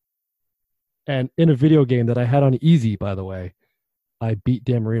 5,000. And in a video game that I had on easy, by the way, I beat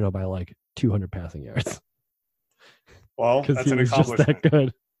Dan Marino by like 200 passing yards. Well, that's an accomplishment. Just that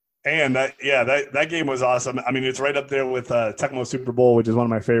good. And that game was awesome. I mean, it's right up there with Tecmo Super Bowl, which is one of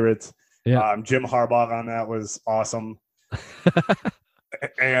my favorites. Yeah. Jim Harbaugh on that was awesome.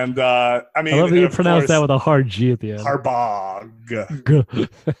 And I mean, I love that you pronounce that with a hard G at the end. Harbaugh.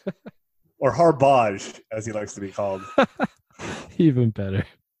 Or Harbage, as he likes to be called. Even better.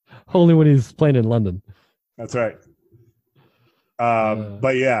 Only when he's playing in London. That's right.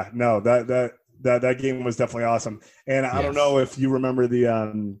 But yeah, no, that game was definitely awesome. And I don't know if you remember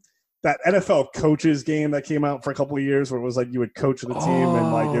the that NFL coaches game that came out for a couple of years where it was like you would coach the team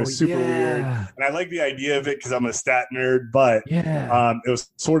and like it was super weird. And I like the idea of it because I'm a stat nerd, but it was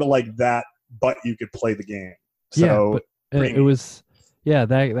sort of like that, but you could play the game. So it was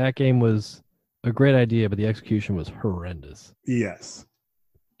that game was a great idea, but the execution was horrendous. Yes.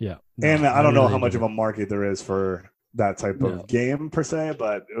 Yeah. And I don't know how much of a market there is for that type of game per se,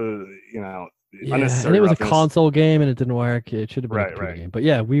 but and it was a console game and it didn't work. It should have been a computer game. But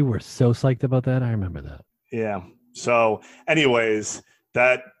yeah, we were so psyched about that. I remember that. Yeah. So anyways,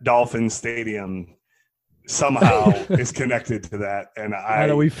 that Dolphins Stadium somehow is connected to that. And I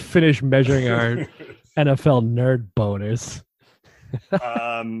know we finished measuring our NFL nerd boners.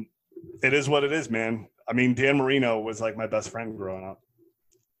 It is what it is, man. I mean, Dan Marino was like my best friend growing up.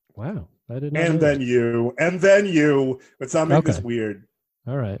 Wow. I didn't know. And then you. Let's not make this weird.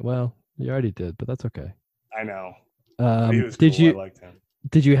 All right. Well, you already did, but that's okay. I know. He was cool. I liked him.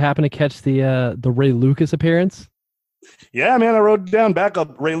 Did you happen to catch the Ray Lucas appearance? Yeah, man. I wrote down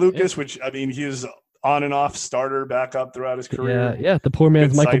backup Ray Lucas, which I mean, he was on and off starter backup throughout his career. Yeah. The poor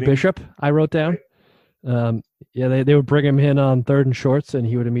man's Michael Bishop. I wrote down. They would bring him in on third and shorts, and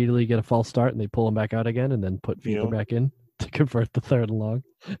he would immediately get a false start, and they pull him back out again, and then put Fiedler back in to convert the third and long.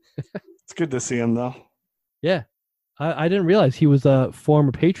 It's good to see him, though. Yeah. I didn't realize he was a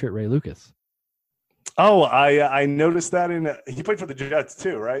former Patriot, Ray Lucas. Oh, I noticed that he played for the Jets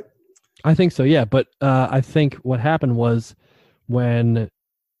too, right? I think so, yeah. But I think what happened was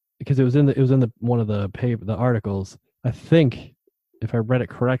because it was in the one of the articles. I think if I read it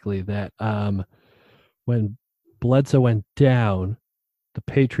correctly that when Bledsoe went down, the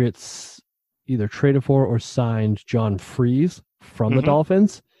Patriots either traded for or signed John Freeze from the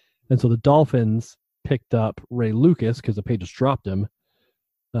Dolphins, and so the Dolphins picked up Ray Lucas because the Patriots dropped him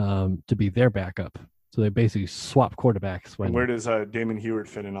to be their backup. So they basically swapped quarterbacks. Where does Damon Huard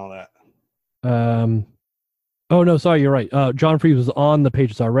fit in all that? Oh no, sorry, you're right. John Freeze was on the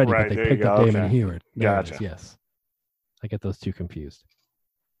Patriots already, right, but they picked up Damon Huard. Gotcha. Yes, I get those two confused.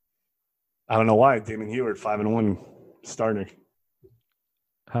 I don't know why. Damon Huard, 5-1 starter.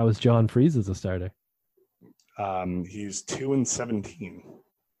 How is John Freeze as a starter? He's 2-17.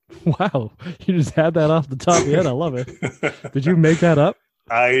 Wow, you just had that off the top of your head. I love it. Did you make that up?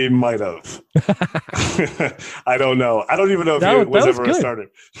 I might have. I don't know. I don't even know if he was ever a starter.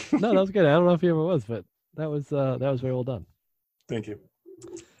 No, that was good. I don't know if he ever was, but that was very well done. Thank you.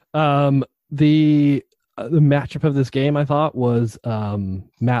 The matchup of this game, I thought, was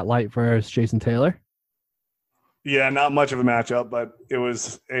Matt Light versus Jason Taylor. Yeah, not much of a matchup, but it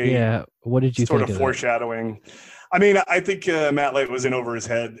was What did you sort think of foreshadowing? I mean, I think Matt Light was in over his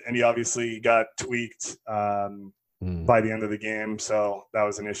head, and he obviously got tweaked by the end of the game, so that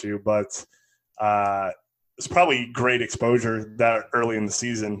was an issue. But it's probably great exposure that early in the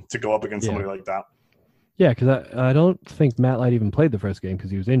season to go up against somebody like that. Yeah, because I don't think Matt Light even played the first game because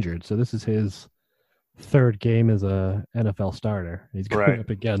he was injured. So this is his third game as a NFL starter. He's going up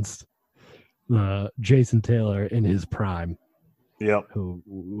against Jason Taylor in his prime. Yep. Who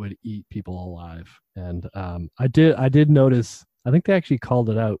would eat people alive. And I did notice, I think they actually called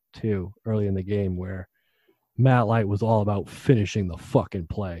it out too early in the game where Matt Light was all about finishing the fucking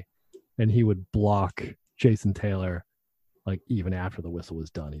play. And he would block Jason Taylor like even after the whistle was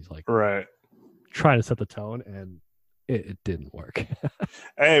done. He's like trying to set the tone, and it didn't work.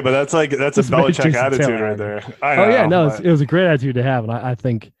 Hey, but that's a Belichick attitude right there. I know, it was a great attitude to have, and I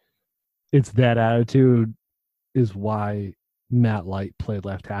think it's that attitude is why Matt Light played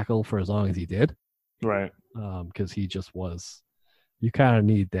left tackle for as long as he did. Right. Because he just was. You kind of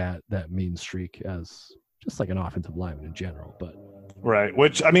need that mean streak as just like an offensive lineman in general, but right.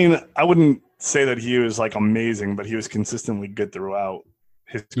 Which I mean, I wouldn't say that he was like amazing, but he was consistently good throughout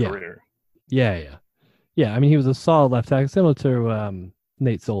his career. Yeah. I mean, he was a solid left tackle, similar to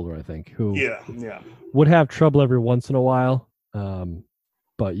Nate Solder, I think, who would have trouble every once in a while,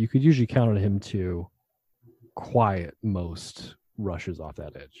 but you could usually count on him to quiet most rushes off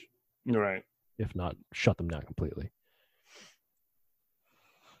that edge. Right. If not, shut them down completely.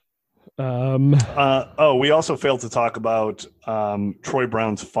 We also failed to talk about Troy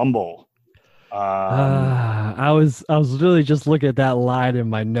Brown's fumble. I was really just looking at that line in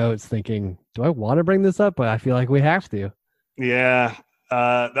my notes thinking, do I want to bring this up? But I feel like we have to. Yeah.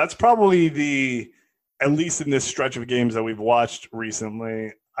 That's probably at least in this stretch of games that we've watched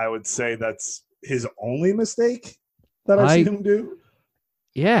recently, I would say that's his only mistake that I've seen him do.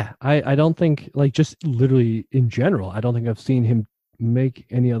 Yeah. I don't think, like, just literally in general, I don't think I've seen him make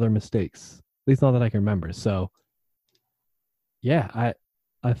any other mistakes, at least not that I can remember. So yeah,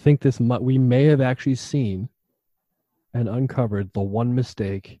 I think we may have actually seen and uncovered the one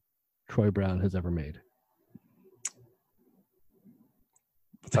mistake Troy Brown has ever made.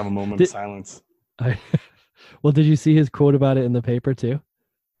 Let's have a moment of silence. Well, did you see his quote about it in the paper too?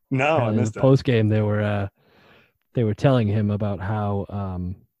 No, I missed it. Post game, they were telling him about how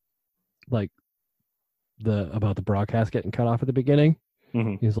about the broadcast getting cut off at the beginning.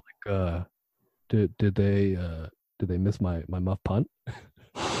 Mm-hmm. He's like, did they miss my muff punt?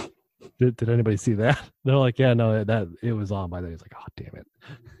 Did anybody see that? They're like, yeah, no, that it was on by then. He's like, oh, damn it.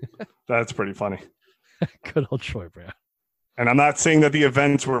 That's pretty funny. Good old Troy Brown. And I'm not saying that the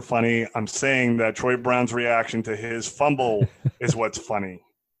events were funny. I'm saying that Troy Brown's reaction to his fumble is what's funny.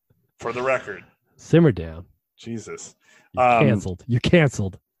 For the record. Simmer down. Jesus. You're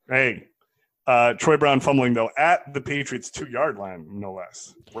canceled. Hey, Troy Brown fumbling, though, at the Patriots' 2-yard line, no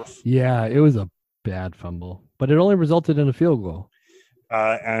less. Yeah, it was a bad fumble, but it only resulted in a field goal.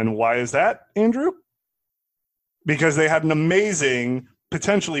 And why is that, Andrew? Because they had an amazing,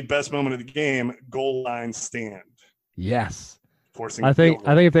 potentially best moment of the game, goal line stand. Yes. Forcing I think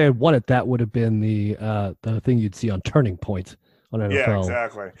if they had won it, that would have been the thing you'd see on Turning Point on NFL. Yeah,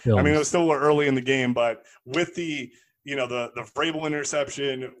 exactly. Films. I mean, it was still early in the game, but with the Vrabel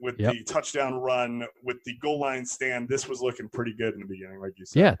interception, with the touchdown run, with the goal line stand, this was looking pretty good in the beginning, like you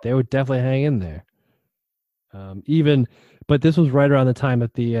said. Yeah, they would definitely hang in there. But this was right around the time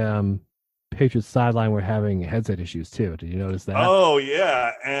that the Patriots sideline were having headset issues too. Did you notice that? Oh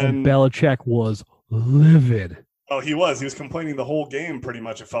yeah, and Belichick was livid. Oh, he was. He was complaining the whole game, pretty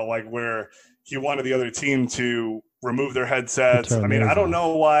much. It felt like, where he wanted the other team to remove their headsets. I mean, I don't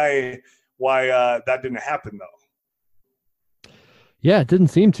know why that didn't happen though. Yeah, it didn't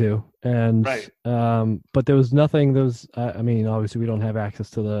seem to. And right. But there was nothing. I mean, obviously we don't have access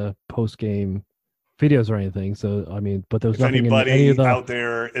to the post game videos or anything. So I mean, but there was nothing. If anybody in any of the... out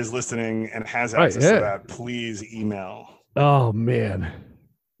there is listening and has access to that, please email. Oh man,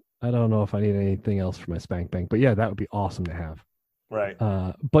 I don't know if I need anything else for my Spank Bank, but yeah, that would be awesome to have. Right.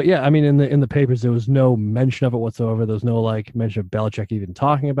 But yeah, I mean, in the papers, there was no mention of it whatsoever. There was no mention of Belichick even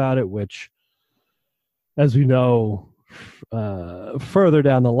talking about it, which, as we know, further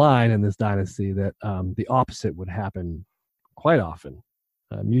down the line in this dynasty, that the opposite would happen quite often.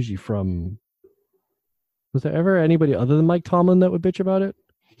 Usually from, was there ever anybody other than Mike Tomlin that would bitch about it?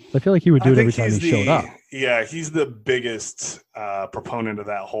 I feel like he would do it every time he showed up. Yeah, he's the biggest proponent of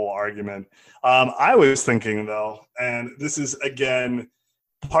that whole argument. I was thinking, though, and this is, again,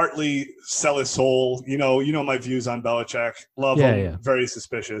 partly sell his soul. You know my views on Belichick. Love him. Yeah. Very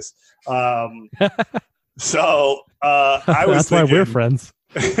suspicious. So I was That's thinking, why we're friends.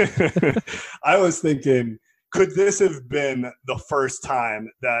 I was thinking, could this have been the first time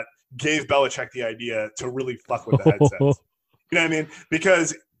that gave Belichick the idea to really fuck with the headsets? You know what I mean?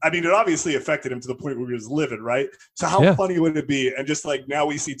 Because, I mean, it obviously affected him to the point where he was livid, right? So how funny would it be? And just like now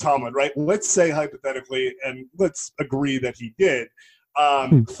we see Tomlin, right? Let's say hypothetically, and let's agree that he did,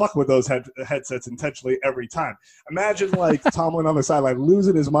 fuck with those headsets intentionally every time. Imagine like Tomlin on the sideline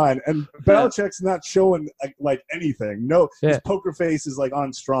losing his mind, and Belichick's not showing like anything. No, his poker face is like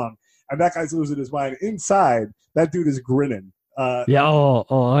on strong, and that guy's losing his mind. Inside, that dude is grinning.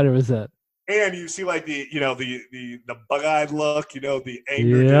 100%. And you see like the bug-eyed look, the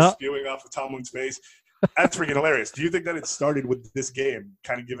anger just spewing off of Tomlin's face. That's freaking hilarious. Do you think that it started with this game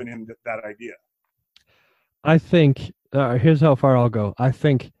kind of giving him that idea? I think here's how far I'll go. I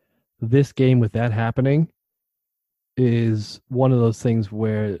think this game with that happening is one of those things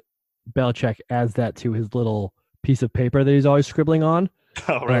where Belichick adds that to his little piece of paper that he's always scribbling on.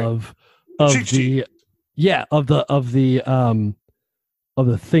 Oh, right. Of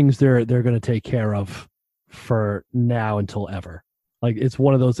the things they're going to take care of for now until ever. Like, it's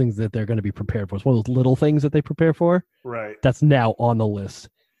one of those things that they're going to be prepared for. It's one of those little things that they prepare for. Right. That's now on the list,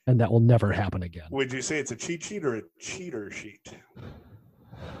 and that will never happen again. Would you say it's a cheat sheet or a cheater sheet?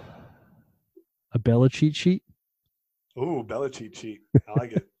 A Bella cheat sheet? Ooh, Bella cheat sheet. I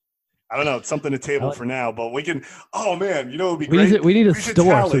like it. I don't know. It's something to table for now, but we can. Oh man, it would be great. We need a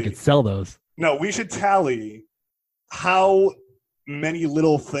store so we can sell those. No, we should tally how many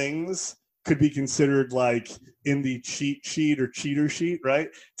little things could be considered like in the cheat sheet or cheater sheet, right?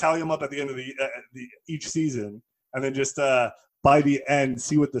 Tally them up at the end of the each season, and then just by the end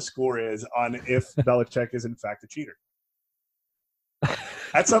see what the score is on if Belichick is in fact a cheater.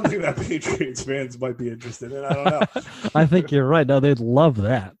 That's something that Patriots fans might be interested in. I don't know. I think you're right. No, they'd love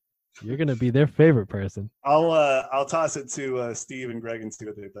that. You're going to be their favorite person. I'll toss it to Steve and Greg and see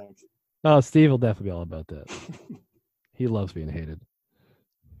what they think. Oh, Steve will definitely be all about that. He loves being hated.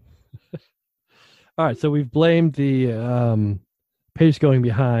 All right, so we've blamed the Patriots going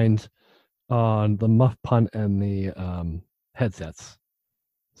behind on the muff punt and the headsets.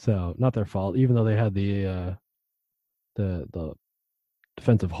 So not their fault, even though they had the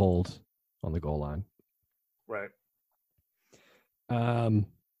defensive hold on the goal line. Right.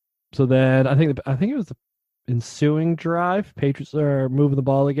 So then I think it was the ensuing drive. Patriots are moving the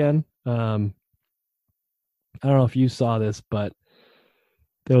ball again. I don't know if you saw this, but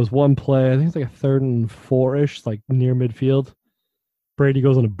there was one play, I think it's like a 3rd and 4-ish, like near midfield. Brady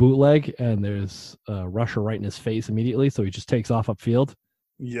goes on a bootleg, and there's a rusher right in his face immediately, so he just takes off upfield.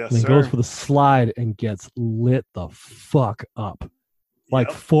 Yes, and then goes for the slide and gets lit the fuck up. Like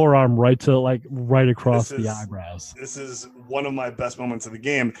forearm right across the eyebrows. This is one of my best moments of the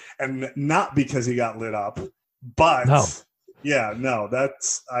game, and not because he got lit up, but that's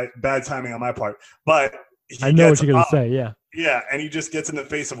bad timing on my part. But I know what you're gonna say, yeah. Yeah, and he just gets in the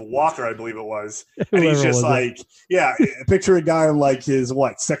face of Walker, I believe it was, and he's just like, picture a guy on like his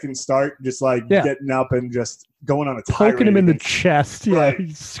second start, just like getting up and just going on a tirade, poking him in the chest,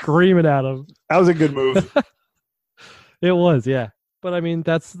 he's screaming at him. That was a good move. It was, yeah. But I mean,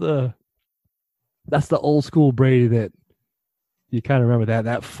 that's the old school Brady that you kind of remember,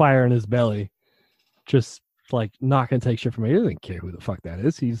 that fire in his belly, just like not gonna take shit from me. He doesn't care who the fuck that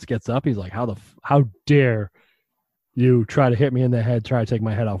is. He just gets up. He's like, how dare you try to hit me in the head, try to take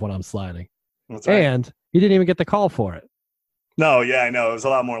my head off when I'm sliding. That's right. And he didn't even get the call for it. No, yeah, I know. It was a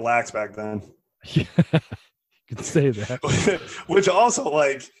lot more lax back then. Yeah, you could say that. Which also,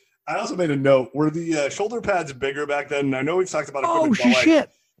 I also made a note. Were the shoulder pads bigger back then? I know we've talked about equipment. Oh, shit.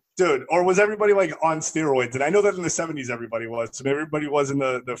 Dude, or was everybody on steroids? And I know that in the 70s everybody was. So maybe everybody was in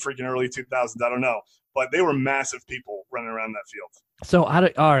the freaking early 2000s. I don't know. But they were massive people running around that field. So,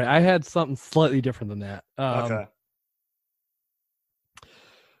 all right, I had something slightly different than that. Okay.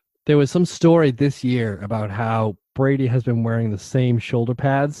 There was some story this year about how Brady has been wearing the same shoulder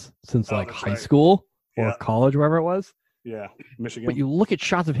pads since high school or college, wherever it was. Yeah, Michigan. But you look at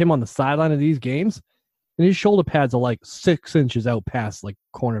shots of him on the sideline of these games, and his shoulder pads are 6 inches out past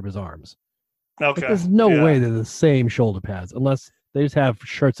corner of his arms. Okay. There's no way they're the same shoulder pads unless they just have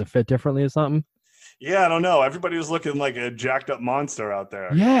shirts that fit differently or something. Yeah, I don't know. Everybody was looking like a jacked up monster out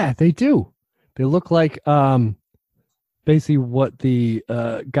there. Yeah, they do. They look like basically what the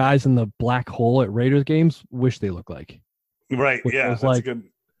guys in the black hole at Raiders games wish they looked like. Right, yeah. That's a good...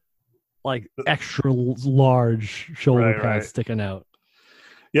 extra large shoulder pads sticking out.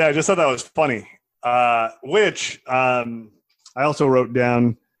 Yeah, I just thought that was funny. Which I also wrote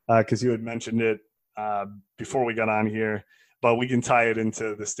down because you had mentioned it before we got on here, but we can tie it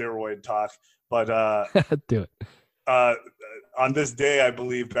into the steroid talk. But do it. On this day, I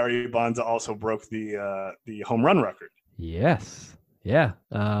believe Barry Bonds also broke the home run record. Yes. Yeah.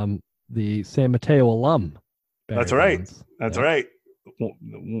 The San Mateo alum. Barry That's right. Bonds. That's right.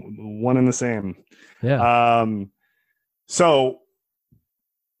 One and the same. Yeah. So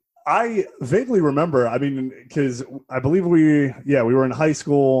I vaguely remember, because I believe we were in high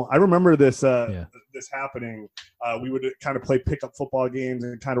school. I remember this this happening. We would kind of play pickup football games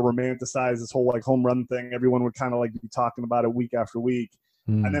and kind of romanticize this whole home run thing. Everyone would kind of be talking about it week after week.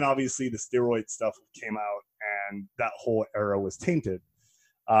 And then obviously the steroid stuff came out and that whole era was tainted.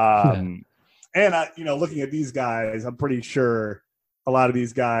 And looking at these guys, I'm pretty sure a lot of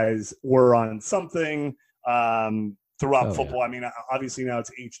these guys were on something throughout football. Yeah. Obviously now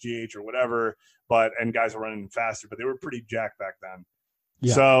it's HGH or whatever, and guys are running faster, but they were pretty jacked back then.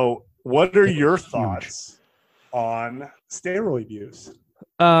 Yeah. So what are your thoughts on steroid use?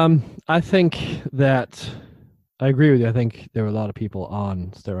 I think that I agree with you. I think there were a lot of people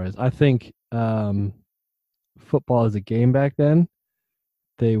on steroids. I think football as a game back then,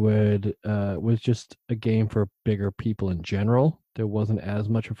 they was just a game for bigger people in general. There wasn't as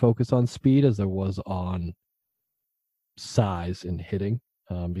much a focus on speed as there was on size and hitting,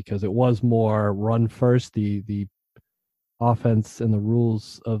 because it was more run first. The offense and the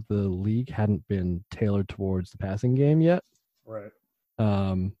rules of the league hadn't been tailored towards the passing game yet. Right.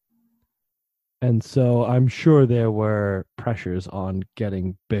 And so I'm sure there were pressures on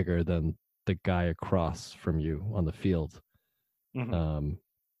getting bigger than the guy across from you on the field. Mm-hmm.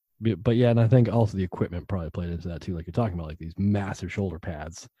 But yeah, and I think also the equipment probably played into that too, like you're talking about, like these massive shoulder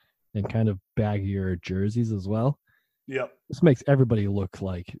pads and kind of baggier jerseys as well. Yep. This makes everybody look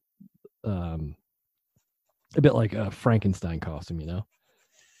like a bit like a Frankenstein costume, you know?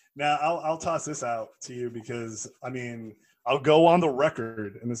 Now I'll toss this out to you because I mean I'll go on the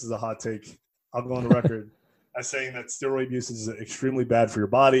record, and this is a hot take. I'll go on the record as saying that steroid use is extremely bad for your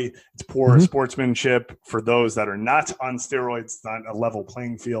body. It's poor sportsmanship for those that are not on steroids. It's not a level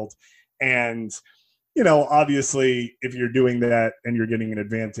playing field, and obviously, if you're doing that and you're getting an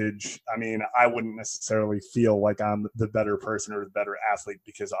advantage, I mean, I wouldn't necessarily feel like I'm the better person or the better athlete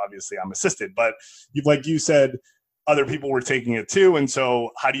because obviously I'm assisted. But like you said, other people were taking it too. And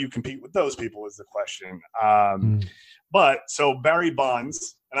so how do you compete with those people is the question. But so Barry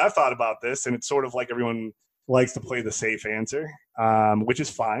Bonds, and I've thought about this, and it's sort of like everyone likes to play the safe answer, which is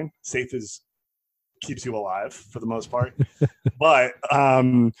fine. Safe keeps you alive for the most part. But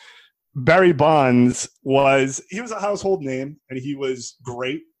Barry Bonds was a household name, and he was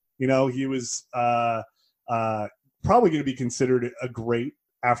great. He was probably going to be considered a great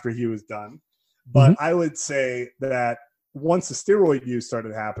after he was done. But I would say that once the steroid use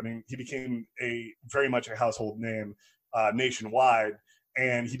started happening, he became very much a household name nationwide,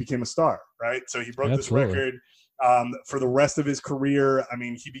 and he became a star, right? So he broke this record. For the rest of his career, I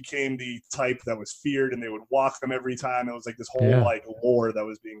mean, he became the type that was feared, and they would walk him every time. It was like this whole like lore that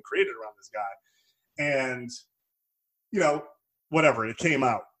was being created around this guy. And, whatever, it came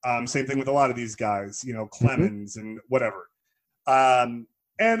out. Same thing with a lot of these guys, Clemens and whatever. And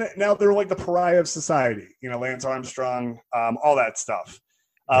now they're like the pariah of society, Lance Armstrong, all that stuff,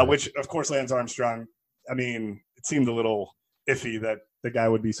 which, of course, Lance Armstrong, I mean, it seemed a little iffy that the guy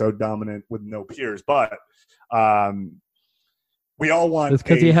would be so dominant with no peers, but we all want. It's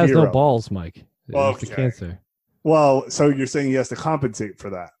because he has no balls, Mike. It's the cancer. Well, so you're saying he has to compensate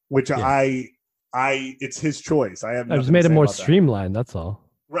for that, which it's his choice. I just made it more streamlined. That's all.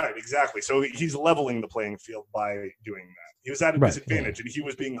 Right, exactly. So he's leveling the playing field by doing that. He was at a disadvantage, and he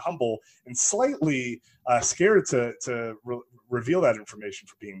was being humble and slightly scared to reveal that information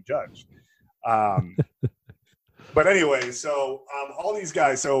for being judged. But anyway, so all these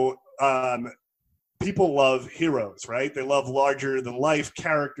guys, people love heroes, right? They love larger than life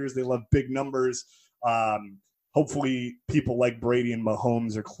characters. They love big numbers. Hopefully people like Brady and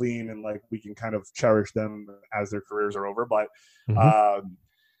Mahomes are clean and like we can kind of cherish them as their careers are over. But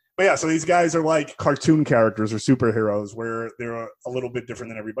yeah, so these guys are like cartoon characters or superheroes where they're a little bit different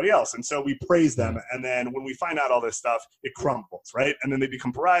than everybody else. And so we praise them. And then when we find out all this stuff, it crumbles, right? And then they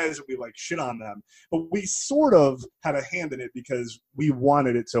become pariahs and we like shit on them. But we sort of had a hand in it because we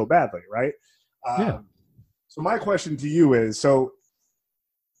wanted it so badly, right? So my question to you is, so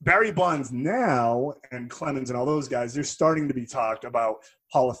Barry Bonds now and Clemens and all those guys, they're starting to be talked about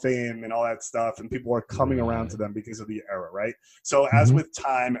Hall of Fame and all that stuff, and people are coming around to them because of the era, right? So as with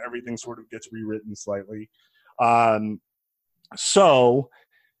time, everything sort of gets rewritten slightly. So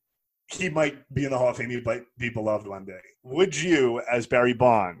he might be in the Hall of Fame, he might be beloved one day. Would you, as Barry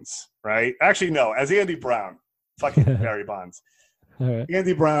Bonds, right? Actually, no, as Andy Brown, fucking Barry Bonds. All right.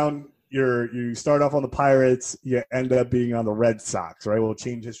 Andy Brown, you start off on the Pirates, you end up being on the Red Sox, right? We'll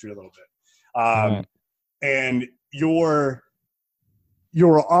change history a little bit. And you're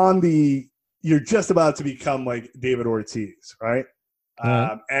just about to become like David Ortiz, right?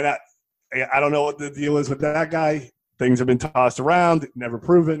 And I don't know what the deal is with that guy. Things have been tossed around, never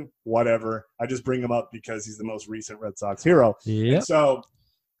proven, whatever. I just bring him up because he's the most recent Red Sox hero. Yeah. So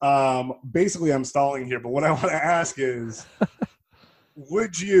basically I'm stalling here, but what I want to ask is,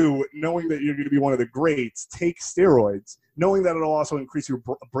 would you, knowing that you're going to be one of the greats, take steroids, knowing that it'll also increase your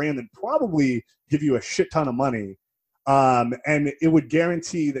brand and probably give you a shit ton of money, and it would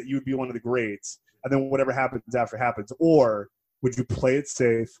guarantee that you would be one of the greats, and then whatever happens after happens? Or would you play it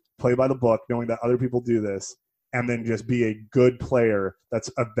safe, play by the book, knowing that other people do this, and then just be a good player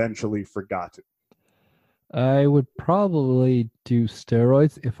that's eventually forgotten? I would probably do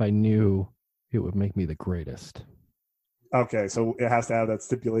steroids if I knew it would make me the greatest. Okay, so it has to have that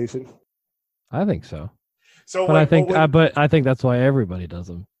stipulation. I think so. So, but I think that's why everybody does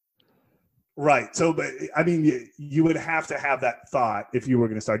them. Right. So, but I mean, you would have to have that thought if you were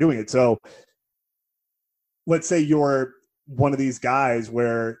going to start doing it. So, let's say you're one of these guys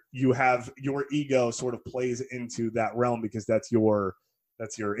where you have your ego sort of plays into that realm because that's your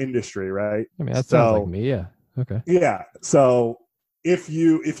industry, right? I mean, that sounds like me. Yeah. Okay. Yeah. So if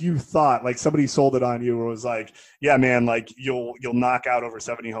you thought like somebody sold it on you or was like, yeah, man, like you'll knock out over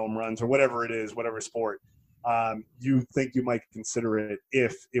 70 home runs or whatever it is, whatever sport, you think you might consider it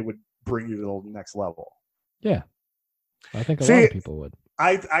if it would bring you to the next level. Yeah. I think a lot of people would.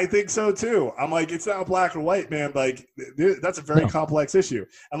 I think so too. I'm like, it's not black or white, man. Like that's a very complex issue.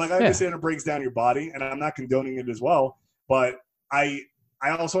 And like, I understand it breaks down your body, and I'm not condoning it as well, but I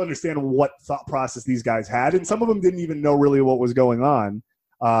also understand what thought process these guys had, and some of them didn't even know really what was going on.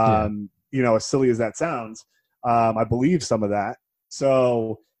 You know, as silly as that sounds, I believe some of that.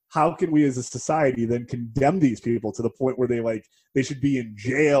 So how can we as a society then condemn these people to the point where they should be in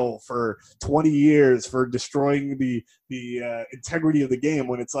jail for 20 years for destroying the integrity of the game,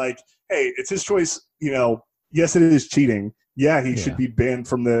 when it's like, hey, it's his choice. You know, yes, it is cheating. Yeah, he should be banned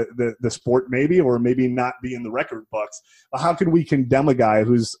from the sport maybe, or maybe not be in the record books. But how can we condemn a guy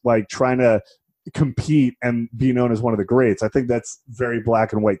who's like trying to compete and be known as one of the greats? I think that's very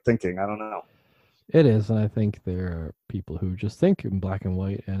black and white thinking. I don't know. It is, and I think there are people who just think in black and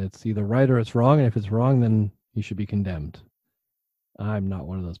white, and it's either right or it's wrong, and if it's wrong, then he should be condemned. I'm not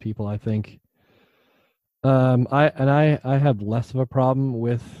one of those people, I think. I have less of a problem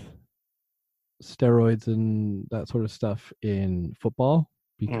with steroids and that sort of stuff in football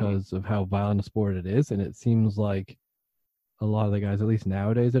because of how violent a sport it is, and it seems like a lot of the guys, at least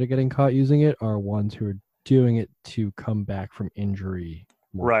nowadays, that are getting caught using it are ones who are doing it to come back from injury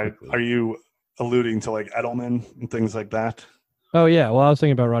more quickly. Are you alluding to like Edelman and things like that? Oh yeah, well I was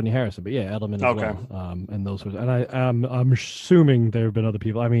thinking about Rodney Harrison, but yeah, Edelman as well, and those sorts. And I'm assuming there have been other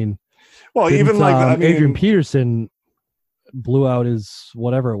people. I mean, well, even like Adrian Peterson blew out his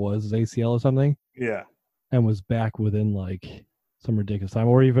whatever it was, his ACL or something. Yeah, and was back within like some ridiculous time.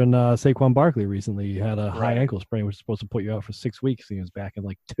 Or even Saquon Barkley recently had a high ankle sprain, which is supposed to put you out for 6 weeks, and he was back in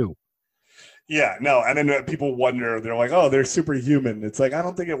like 2. Yeah, no, and then people wonder, they're like, oh, they're superhuman. It's like, I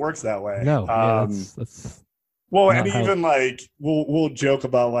don't think it works that way. No, that's well, and even like we'll joke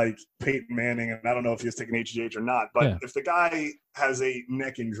about like Peyton Manning, and I don't know if he was taking HGH or not, but if the guy has a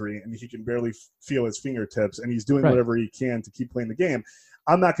neck injury and he can barely feel his fingertips and he's doing whatever he can to keep playing the game,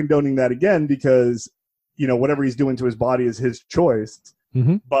 I'm not condoning that again, because you know whatever he's doing to his body is his choice.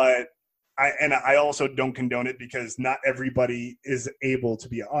 But I also don't condone it because not everybody is able to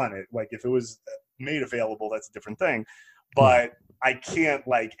be on it. Like if it was made available, that's a different thing. But I can't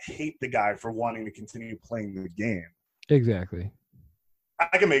like hate the guy for wanting to continue playing the game. Exactly.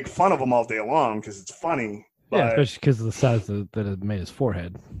 I can make fun of him all day long because it's funny. Yeah, especially because of the size that it made his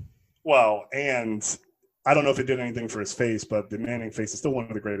forehead. Well, and I don't know if it did anything for his face, but the Manning face is still one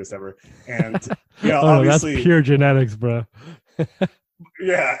of the greatest ever. And you know, obviously, that's pure genetics, bro.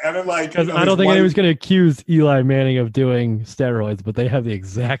 Yeah, and then like, because I don't think anyone's going to accuse Eli Manning of doing steroids, but they have the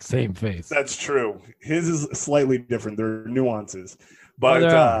exact same face. That's true. His is slightly different. There are nuances, but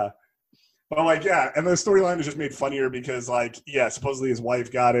like, yeah, and the storyline is just made funnier because, like, yeah, supposedly his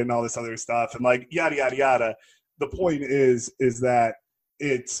wife got it and all this other stuff, and like, yada yada yada. The point is that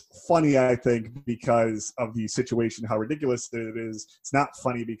it's funny, I think, because of the situation, how ridiculous it is. It's not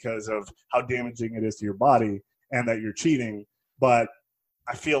funny because of how damaging it is to your body and that you're cheating, but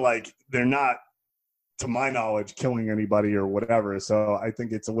I feel like they're not, to my knowledge, killing anybody or whatever. So I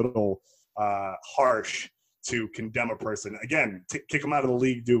think it's a little harsh to condemn a person. Again, kick them out of the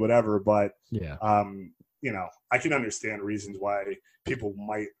league, do whatever. But, yeah, you know, I can understand reasons why people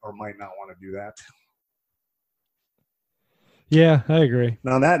might or might not want to do that. Yeah, I agree.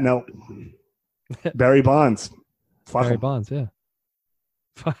 And on that note, Barry Bonds. Barry Bonds, yeah.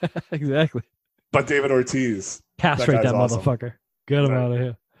 Exactly. But David Ortiz. Castrate that motherfucker. Get him out of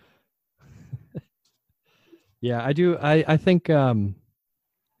here. Yeah, I do. I think going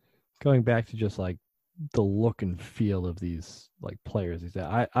back to just like the look and feel of these like players,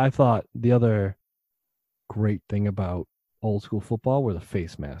 I thought the other great thing about old school football were the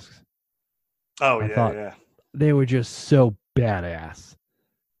face masks. Oh, yeah. They were just so badass.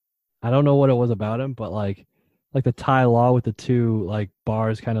 I don't know what it was about him, but like the Ty Law with the 2 like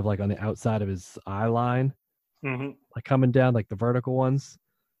bars kind of like on the outside of his eye line. Like coming down, like the vertical ones.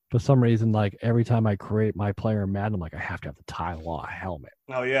 For some reason, like every time I create my player in Madden, I'm like, I have to have the Ty Law helmet.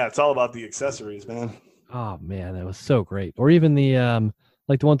 Oh yeah, it's all about the accessories, man. Oh man, that was so great. Or even the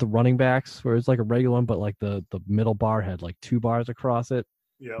like the one with the running backs, where it's like a regular one, but like the middle bar had like 2 bars across it.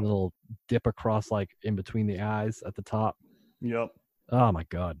 Yeah. A little dip across like in between the eyes at the top. Yep. Oh my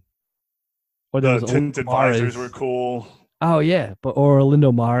god. Or the tinted visors were cool. Oh yeah, or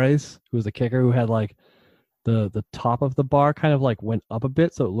Orlando Mares, who was the kicker, who had like the top of the bar kind of like went up a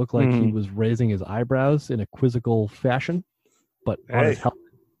bit, so it looked like he was raising his eyebrows in a quizzical fashion. But on his helmet,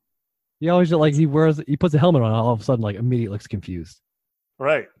 he always like he puts a helmet on, all of a sudden like immediately looks confused.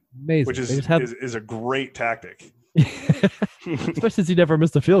 Right. Amazing. Which is a great tactic. Especially since he never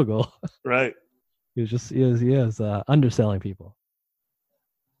missed a field goal. Right. He is underselling people.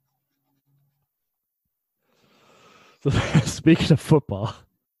 So speaking of football,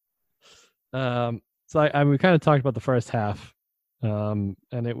 so we kind of talked about the first half, and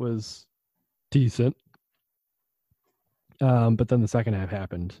it was decent. But then the second half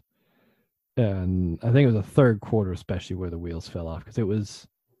happened, and I think it was the third quarter especially where the wheels fell off, because it was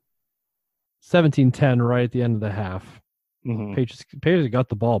 17-10 right at the end of the half. Mm-hmm. Patriots got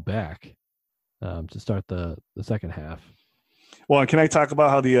the ball back to start the second half. Well, can I talk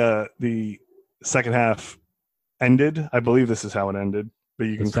about how the second half ended? I believe this is how it ended, but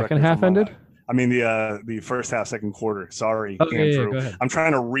you can. The second half ended? I mean the first half, second quarter. Sorry, Andrew. Yeah, go ahead. I'm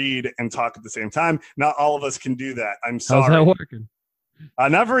trying to read and talk at the same time. Not all of us can do that. I'm sorry. How's that working?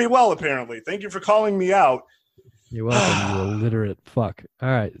 Not very well, apparently. Thank you for calling me out. You're welcome, you illiterate fuck. All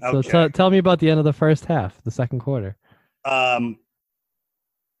right, so Okay. tell me about the end of the first half, the second quarter.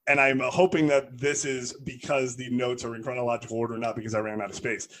 And I'm hoping that this is because the notes are in chronological order, not because I ran out of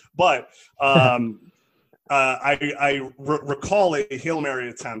space. But I recall a Hail Mary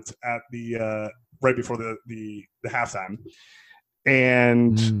attempt at the right before the halftime,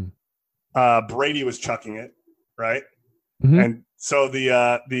 and Brady was chucking it, right? Mm-hmm. And so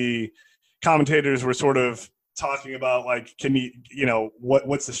the commentators were sort of talking about, like, can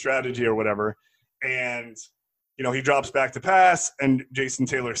what's the strategy or whatever, and he drops back to pass, and Jason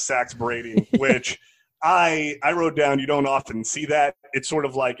Taylor sacks Brady, which I wrote down. You don't often see that. It's sort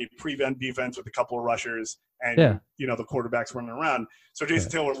of like a prevent defense with a couple of rushers, and the quarterback's running around. So Jason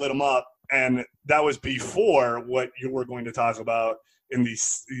Taylor lit him up, and that was before what you were going to talk about in the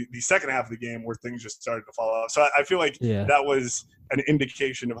second half of the game, where things just started to fall off. So I feel like that was an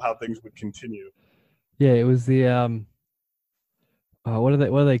indication of how things would continue. Yeah, it was the what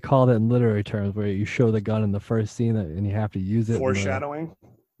do they call that in literary terms, where you show the gun in the first scene and you have to use it? Foreshadowing.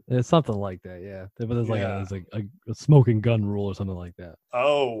 It's something like that, yeah. But there's like a smoking gun rule or something like that.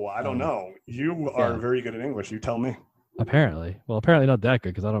 Oh, I don't know. You are very good at English. You tell me. Apparently not that good,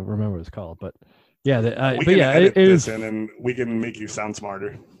 because I don't remember what it's called. But yeah, we can edit this in, and we can make you sound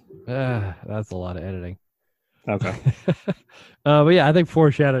smarter. That's a lot of editing. Okay. But yeah, I think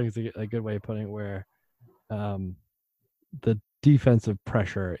foreshadowing is a good way of putting it, where the defensive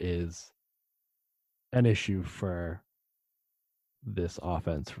pressure is an issue for this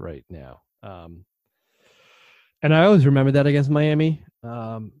offense right now. And I always remember that against Miami.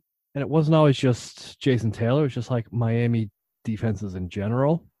 And it wasn't always just Jason Taylor. It was just like Miami defenses in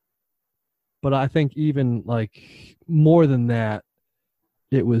general. But I think even like more than that,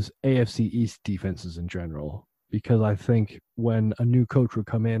 it was AFC East defenses in general. Because I think when a new coach would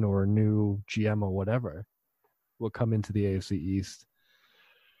come in, or a new GM or whatever would come into the AFC East,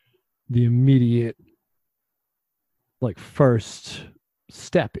 the immediate first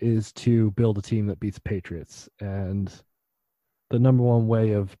step is to build a team that beats Patriots. And the number one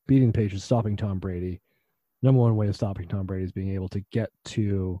way of beating the Patriots, stopping Tom Brady, number one way of stopping Tom Brady is being able to get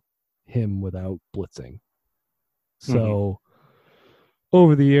to him without blitzing. So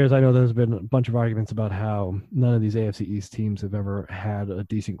over the years, I know there's been a bunch of arguments about how none of these AFC East teams have ever had a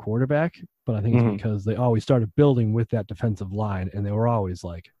decent quarterback, but I think it's because they always started building with that defensive line, and they were always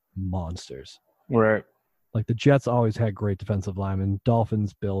like monsters. Right. Like the Jets always had great defensive linemen.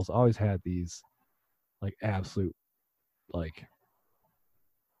 Dolphins, Bills always had these like absolute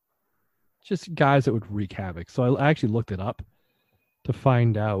just guys that would wreak havoc. So I actually looked it up to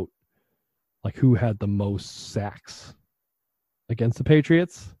find out who had the most sacks against the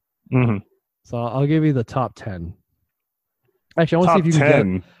Patriots. Mm-hmm. So I'll give you the top 10. Actually, I want to see if you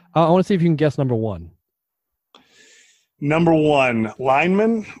can guess. I want to see if you can guess number one. Number one,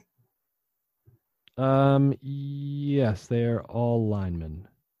 lineman. Yes, they're all linemen.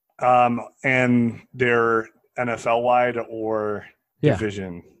 And they're NFL wide or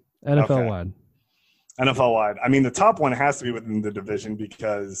division? NFL wide. NFL wide. I mean, the top one has to be within the division,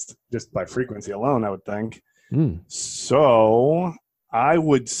 because just by frequency alone, I would think. So I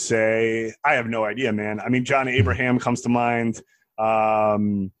would say, I have no idea, man. I mean, John Abraham comes to mind.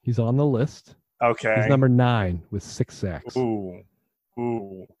 He's on the list. Okay. He's number 9 with 6 sacks. Ooh.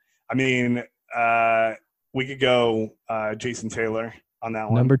 I mean, we could go Jason Taylor on that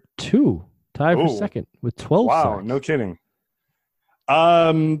one. Number 2, tied for second with 12 sacks. Wow, no kidding.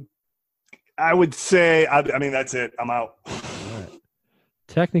 I would say, I mean, that's it. I'm out. Right.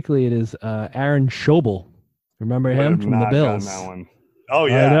 Technically, it is Aaron Schobel. Remember him from the Bills? That one. Oh,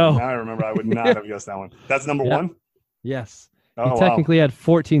 yeah. Now I remember. I would not have guessed that one. That's number one? Yes. Oh, he technically had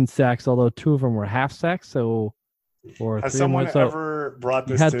 14 sacks, although 2 of them were half sacks. So or Has 3 someone more. So ever brought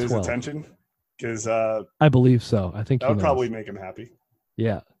he this had to his 12. attention? Because I believe so. I think that he would knows. probably make him happy.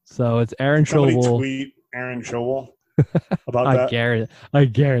 Yeah. So it's Aaron Somebody Schobel. tweet Aaron Schobel about that. I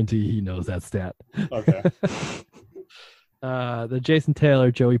guarantee he knows that stat. Okay. The Jason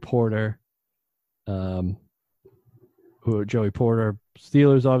Taylor, Joey Porter, Joey Porter,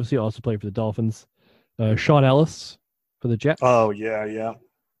 Steelers obviously also played for the Dolphins. Sean Ellis for the Jets. Oh yeah.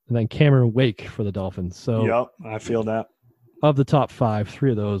 And then Cameron Wake for the Dolphins. So Yep, I feel that. Of the top 5,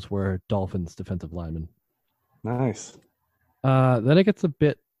 3 of those were Dolphins defensive linemen. Nice. Then it gets a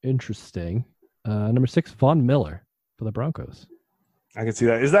bit interesting. Number 6, Von Miller for the Broncos. I can see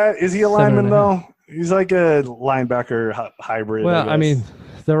that. Is he a lineman though? He's like a linebacker hybrid. Well, I mean,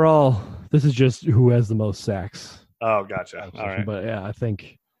 they're all. This is just who has the most sacks. Oh, gotcha. All right. But yeah, I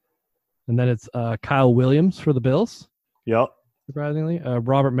think. And then it's Kyle Williams for the Bills. Yep. Surprisingly,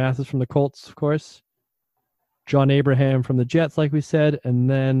 Robert Mathis from the Colts, of course. John Abraham from the Jets, like we said, and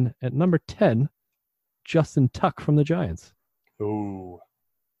then at number 10, Justin Tuck from the Giants. Ooh.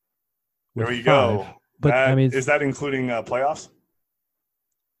 There you 5. go. But I mean, is that including playoffs?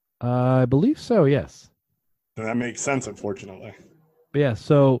 I believe so. Yes. Then that makes sense, unfortunately. But yeah.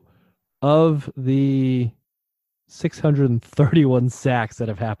 So, of the 631 sacks that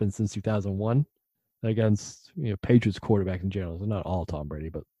have happened since 2001 against Patriots quarterbacks in general, so not all Tom Brady,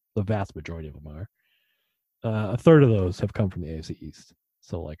 but the vast majority of them are. A third of those have come from the AFC East.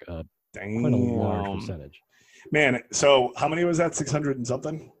 So like quite a large percentage. Man, so how many was that? 600 and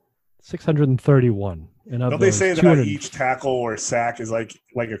something? 631. And don't they say that each tackle or sack is like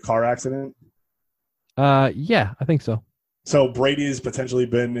a car accident? Yeah, I think so. So Brady's potentially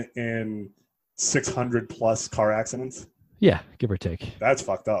been in 600 plus car accidents? Yeah, give or take. That's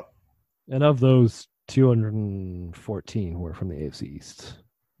fucked up. And of those, 214 were from the AFC East.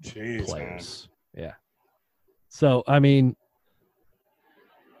 Jeez, players. Man. Yeah. So, I mean,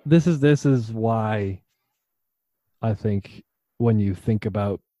 this is why I think when you think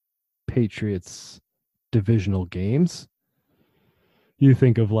about Patriots divisional games, you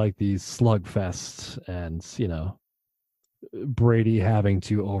think of like these slugfests and, Brady having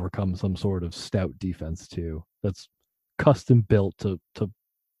to overcome some sort of stout defense too. That's custom built to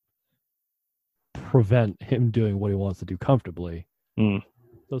prevent him doing what he wants to do comfortably. Mm.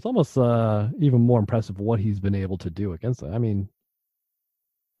 So it's almost even more impressive what he's been able to do against them. I mean,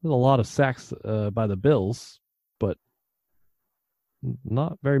 there's a lot of sacks by the Bills, but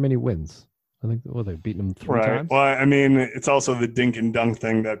not very many wins. I think they've beaten them 3 times. Well, I mean, it's also the dink and dunk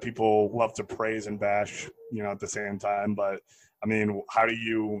thing that people love to praise and bash, at the same time. But I mean, how do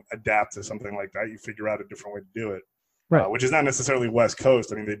you adapt to something like that? You figure out a different way to do it, right? Which is not necessarily West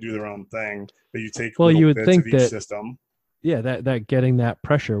Coast. I mean, they do their own thing, but you take you would bits think of each that system. Yeah, that getting that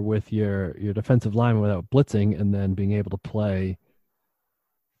pressure with your defensive line without blitzing and then being able to play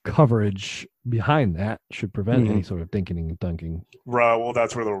coverage behind that should prevent any sort of dinking and dunking. Right. Well,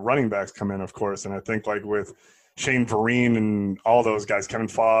 that's where the running backs come in, of course. And I think like with Shane Vereen and all those guys, Kevin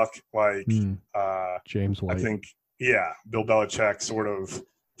Falk, James White. I think, Bill Belichick sort of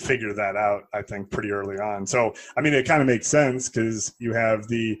figured that out, I think, pretty early on. So, I mean, it kind of makes sense because you have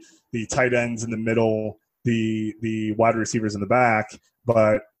the tight ends in the middle, the wide receivers in the back,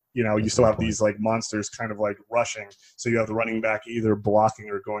 but you still have these like monsters kind of like rushing. So you have the running back either blocking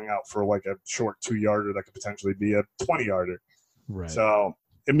or going out for like a short 2-yarder that could potentially be a 20-yarder. Right. So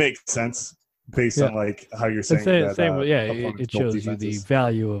it makes sense based on like how you're saying that. It shows you the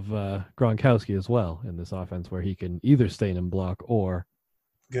value of Gronkowski as well in this offense, where he can either stay in and block or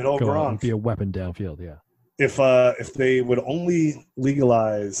good old go Gronk. out and be a weapon downfield. Yeah. If they would only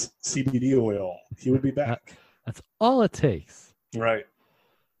legalize CBD oil, he would be back. That's all it takes. Right.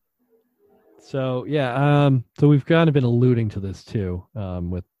 So so we've kind of been alluding to this too,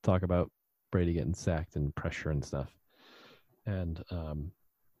 with talk about Brady getting sacked and pressure and stuff, and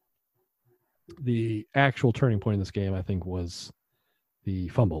the actual turning point in this game, I think, was the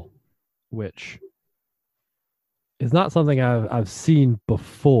fumble, which is not something I've seen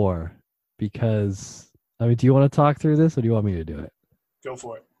before. Because do you want to talk through this, or do you want me to do it? Go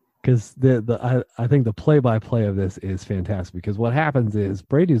for it. Because I think the play-by-play of this is fantastic. Because what happens is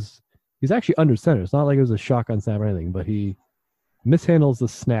he's actually under center. It's not like it was a shotgun snap or anything, but he mishandles the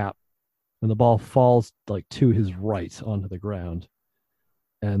snap and the ball falls like to his right onto the ground.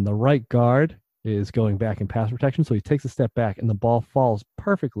 And the right guard is going back in pass protection. So he takes a step back and the ball falls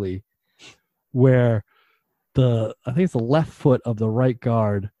perfectly where I think it's the left foot of the right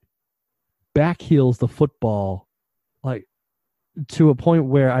guard back heels the football like to a point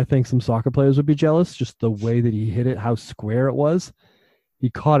where I think some soccer players would be jealous, just the way that he hit it, how square it was. He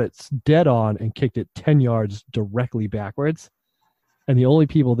caught it dead on and kicked it 10 yards directly backwards. And the only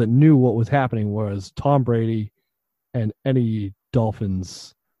people that knew what was happening was Tom Brady and any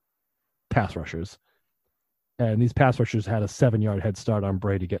Dolphins pass rushers. And these pass rushers had a 7-yard head start on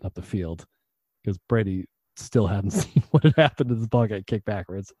Brady getting up the field because Brady still hadn't seen what had happened to this ball get kicked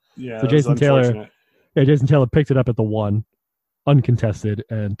backwards. Yeah, so Jason Taylor picked it up at the 1, uncontested,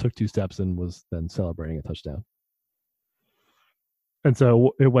 and took 2 steps and was then celebrating a touchdown. And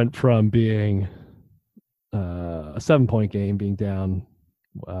so it went from being a 7-point game, being down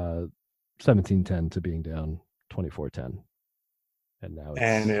 17-10 to being down 24-10. And now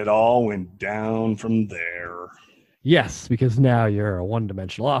it all went down from there. Yes, because now you're a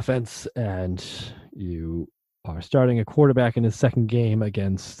one-dimensional offense, and you are starting a quarterback in his second game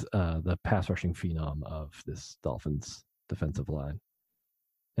against the pass-rushing phenom of this Dolphins defensive line.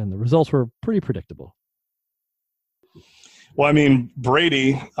 And the results were pretty predictable. Well, I mean,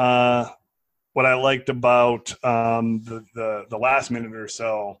 Brady, what I liked about the last minute or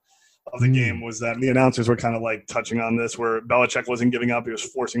so of the game was that the announcers were kind of like touching on this, where Belichick wasn't giving up. He was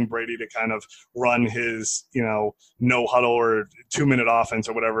forcing Brady to kind of run his, no huddle or 2-minute offense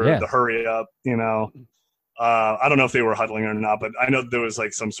or whatever, the hurry up, I don't know if they were huddling or not, but I know there was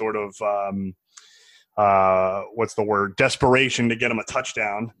like some sort of, desperation to get him a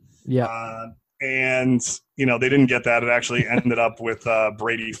touchdown. Yeah. And, they didn't get that. It actually ended up with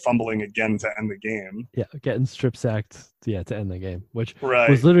Brady fumbling again to end the game. Yeah, getting strip sacked to end the game, which right.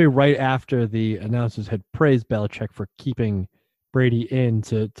 was literally right after the announcers had praised Belichick for keeping Brady in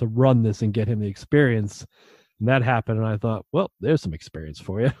to run this and get him the experience. And that happened, and I thought, well, there's some experience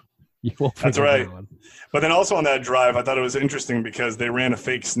for you. You won't That's right. But then also on that drive, I thought it was interesting because they ran a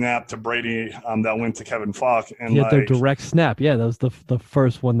fake snap to Brady that went to Kevin Falk. And their direct snap. Yeah, that was the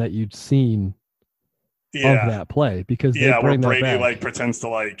first one that you'd seen of that play, because where Brady pretends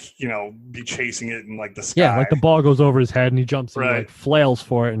to be chasing it in the sky. Yeah, the ball goes over his head and he jumps and flails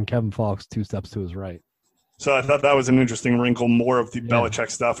for it, and Kevin Falk's 2 steps to his right. So I thought that was an interesting wrinkle, more of the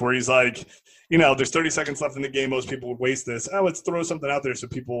Belichick stuff, where he's like, there's 30 seconds left in the game. Most people would waste this. Let's throw something out there so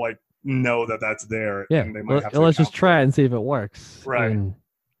people know that that's there. Yeah, and they might have to let's just try it and see if it works in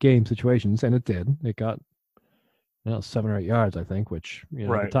game situations, and it did. It got 7 or 8 yards, I think, which at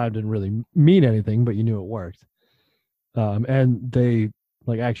the time didn't really mean anything, but you knew it worked. And they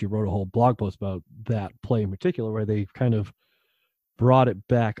actually wrote a whole blog post about that play in particular, where they kind of brought it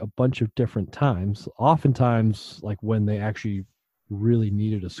back a bunch of different times. Oftentimes, when they actually really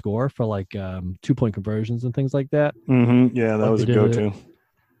needed a score for 2-point conversions and things like that. Mm-hmm. Yeah, that was a go-to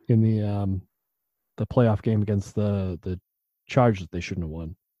in the playoff game against the Chargers. They shouldn't have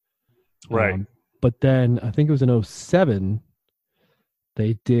won. Right. But then I think it was in 2007,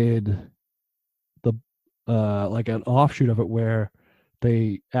 they did the an offshoot of it where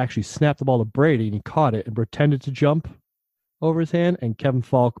they actually snapped the ball to Brady and he caught it and pretended to jump over his hand, and Kevin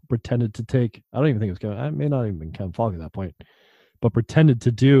Falk pretended to take, I don't even think it was Kevin, it may not even been Kevin Falk at that point, but pretended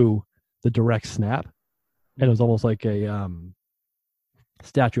to do the direct snap. And it was almost like a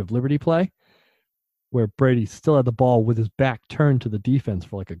Statue of Liberty play where Brady still had the ball with his back turned to the defense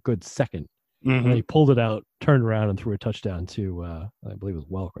for a good second. Mm-hmm. And he pulled it out, turned around, and threw a touchdown to, I believe it was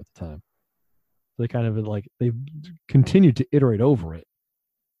Welker at the time. So they kind of they continued to iterate over it.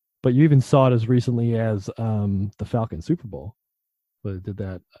 But you even saw it as recently as the Falcons Super Bowl. But it did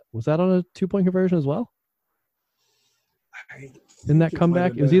that. Was that on a 2-point conversion as well? In that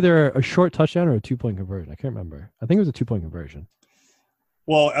comeback? It was either a short touchdown or a 2-point conversion. I can't remember. I think it was a 2-point conversion.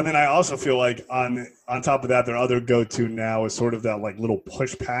 Well, and then I also feel like on top of that, their other go-to now is sort of that little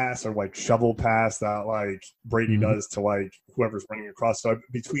push pass or shovel pass that Brady does to whoever's running across. So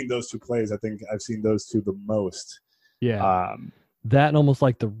between those two plays, I think I've seen those two the most. Yeah. That and almost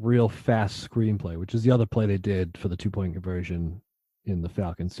the real fast screenplay, which is the other play they did for the 2-point conversion in the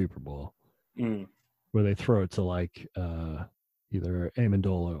Falcons Super Bowl, where they throw it to either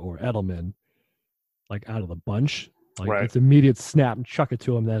Amendola or Edelman, out of the bunch. It's immediate snap and chuck it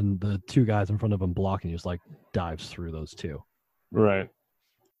to him. Then the 2 guys in front of him blocking, he just dives through those 2. Right.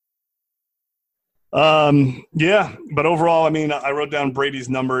 Yeah, but overall, I mean, I wrote down Brady's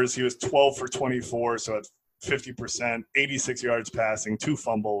numbers. He was 12 for 24, so at 50%, 86 yards passing, 2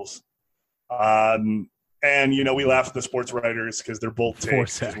 fumbles. And, we laugh at the sports writers because they're both 4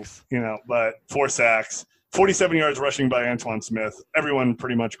 sacks. But 4 sacks, 47 yards rushing by Antoine Smith. Everyone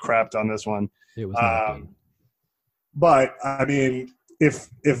pretty much crapped on this one. It was not good. But, I mean, if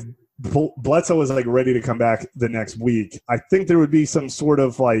Bledsoe was, ready to come back the next week, I think there would be some sort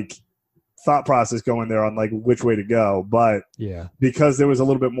of, thought process going there on, which way to go. But because there was a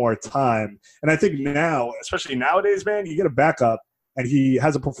little bit more time. And I think now, especially nowadays, man, you get a backup and he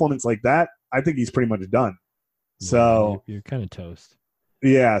has a performance like that, I think he's pretty much done. So you're kind of toast.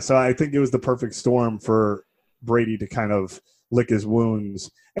 Yeah, so I think it was the perfect storm for Brady to kind of lick his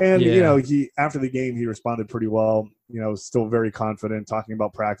wounds. And he after the game he responded pretty well. Still very confident, talking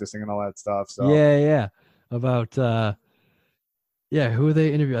about practicing and all that stuff. So yeah, about who were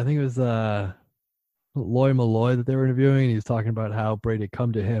they interviewing? I think it was Loy Malloy that they were interviewing. And he was talking about how Brady had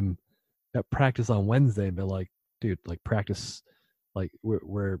come to him at practice on Wednesday and been like, dude, like practice, like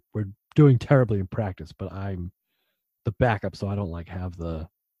we're doing terribly in practice, but I'm the backup, so I don't like have the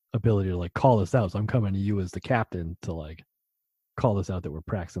ability to like call this out. So I'm coming to you as the captain to like call this out that we're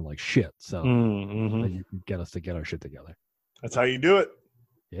practicing like shit. So that you can get us to get our shit together. That's how you do it.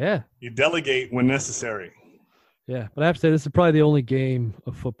 Yeah. You delegate when necessary. Yeah. But I have to say, this is probably the only game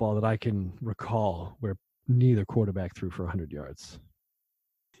of football that I can recall where neither quarterback threw for 100 yards.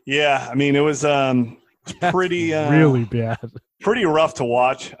 Yeah. I mean, it was pretty really bad. Pretty rough to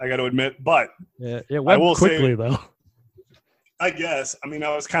watch, I got to admit. But it went quickly, though. I guess. I mean,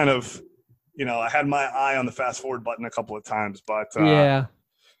 I was kind of, I had my eye on the fast forward button a couple of times, but yeah.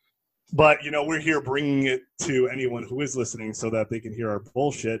 But we're here bringing it to anyone who is listening so that they can hear our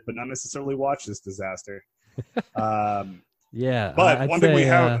bullshit, but not necessarily watch this disaster. Yeah. But one thing we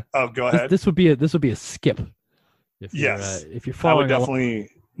have. Go ahead. This would be a skip. If you're following, I would definitely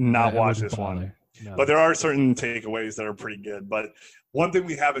not watch this one. No. But there are certain takeaways that are pretty good. But one thing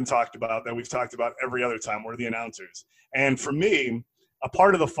we haven't talked about that we've talked about every other time were the announcers. And for me, a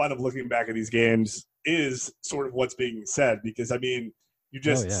part of the fun of looking back at these games is sort of what's being said, because I mean, you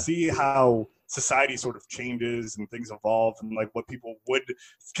just see how society sort of changes and things evolve, and like what people would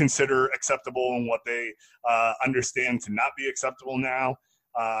consider acceptable and what they understand to not be acceptable now.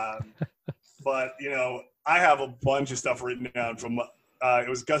 But I have a bunch of stuff written down from it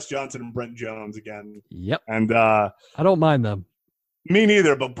was Gus Johnson and Brent Jones again. Yep. And I don't mind them. Me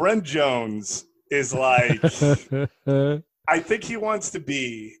neither, but Brent Jones is like I think he wants to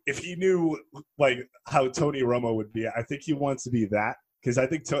be, if he knew like how Tony Romo would be, I think he wants to be that, because I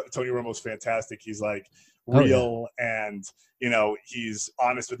think Tony Romo's fantastic. He's like real and he's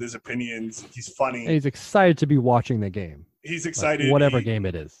honest with his opinions. He's funny. And he's excited to be watching the game. He's excited. Like, whatever game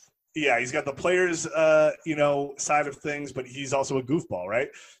it is. Yeah, he's got the players, side of things, but he's also a goofball, right?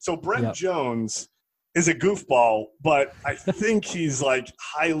 So Brent Jones is a goofball, but I think he's like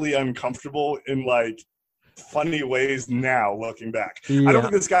highly uncomfortable in like funny ways now looking back. I don't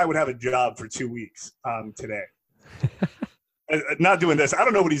think this guy would have a job for 2 weeks today. Not doing this. I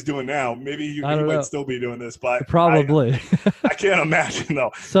don't know what he's doing now. Maybe he might still be doing this, but probably. I can't imagine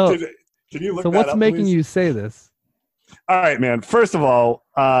though. So can you look so that what's up, making please? you say this? All right, man. First of all,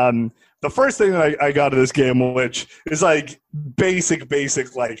 the first thing that I got of this game, which is like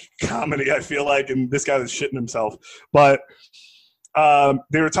basic like comedy, I feel like, and this guy was shitting himself. But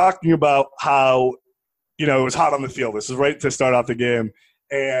they were talking about how, it was hot on the field. This is right to start off the game.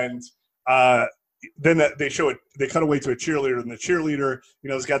 And then they cut away to a cheerleader, and the cheerleader,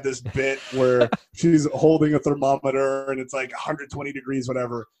 has got this bit where she's holding a thermometer and it's like 120 degrees,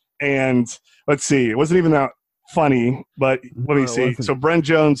 whatever. And let's see, it wasn't even that funny, but let me see. So Brent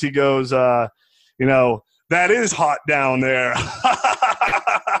Jones, he goes, that is hot down there.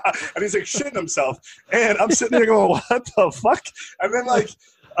 And he's like shitting himself. And I'm sitting there going, what the fuck? And then like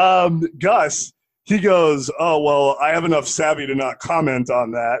Gus, he goes, oh, well, I have enough savvy to not comment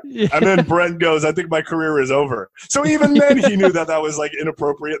on that. Yeah. And then Brent goes, I think my career is over. So even then he knew that was like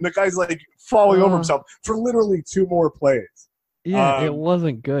inappropriate. And the guy's like falling over himself for literally 2 more plays. Yeah, it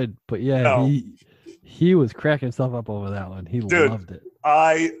wasn't good. But yeah, no. He was cracking himself up over that one. He loved it.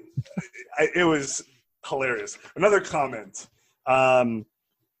 It was hilarious. Another comment.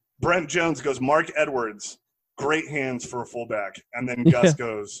 Brent Jones goes, Mark Edwards, great hands for a fullback. And then Gus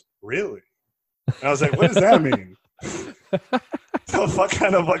goes, really? And I was like, what does that mean? The fuck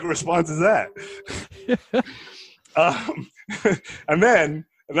kind of like response is that? And then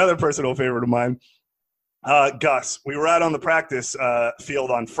another personal favorite of mine, Gus, we were out on the practice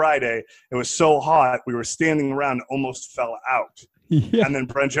field on Friday. It was so hot, we were standing around and almost fell out. Yeah. And then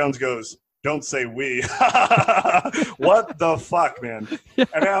Brent Jones goes, don't say we. What the fuck, man? Yeah.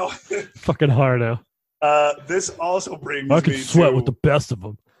 And now, fucking hardo. This also brings I can me sweat to, with the best of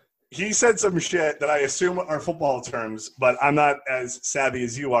them. He said some shit that I assume are football terms, but I'm not as savvy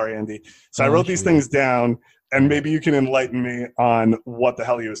as you are, Andy. So I wrote these things down, and maybe you can enlighten me on what the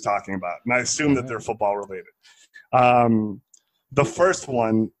hell he was talking about. And I assume that they're football related. The first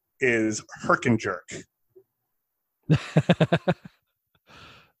one is herk-and-jerk.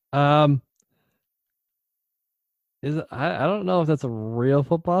 Is it, I don't know if that's a real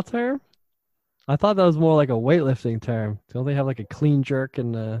football term. I thought that was more like a weightlifting term. Don't they have like a clean jerk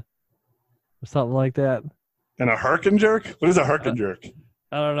and or something like that? And a herkin jerk? What is a herkin jerk?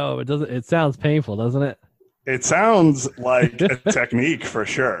 I don't know. It doesn't. It sounds painful, doesn't it? It sounds like a technique for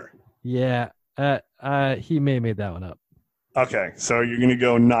sure. Yeah. He may have made that one up. Okay, so you're gonna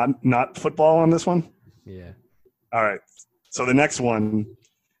go not football on this one? Yeah. All right. So the next one,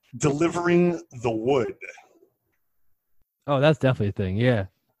 delivering the wood. Oh, that's definitely a thing. Yeah.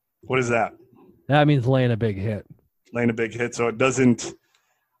 What is that? That means laying a big hit. Laying a big hit. So it doesn't.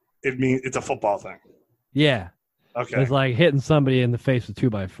 It means it's a football thing. Yeah. Okay. It's like hitting somebody in the face with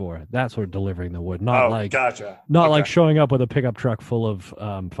 2x4. That's what delivering the wood. Not like gotcha. Not okay. like showing up with a pickup truck full of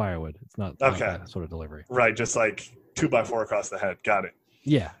firewood. It's not that sort of delivery. Right. Just like 2x4 across the head. Got it.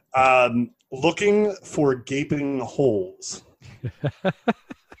 Yeah. Looking for gaping holes.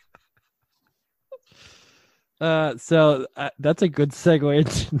 So that's a good segue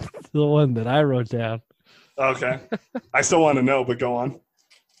into the one that I wrote down. Okay. I still want to know, but go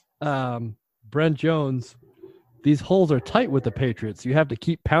on. Brent Jones, these holes are tight with the Patriots. You have to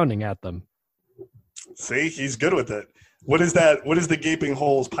keep pounding at them. See, he's good with it. What is that? What does the gaping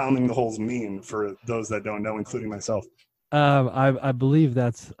holes, pounding the holes mean for those that don't know, including myself? I believe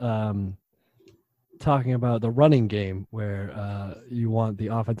that's talking about the running game where you want the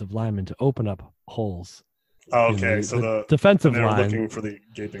offensive lineman to open up holes. Oh, okay, so the defensive they're line looking for the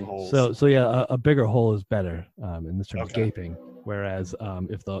gaping holes. So yeah, a bigger hole is better in this term of gaping. Whereas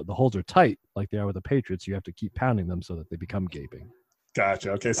if the holes are tight, like they are with the Patriots, you have to keep pounding them so that they become gaping.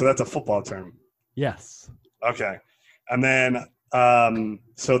 Gotcha. Okay, so that's a football term. Yes. Okay, and then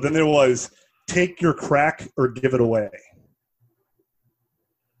so then there was take your crack or give it away.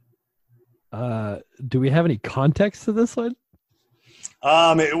 Do we have any context to this one?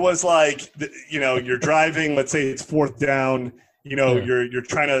 It was like, you're driving, let's say it's fourth down, you're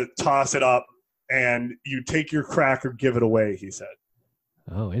trying to toss it up and you take your crack or give it away, he said.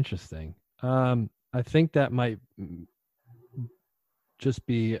 Oh, interesting. I think that might just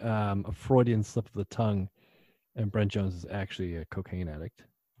be a Freudian slip of the tongue, and Brent Jones is actually a cocaine addict.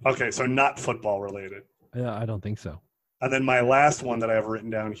 Okay, so not football related. I don't think so. And then my last one that I have written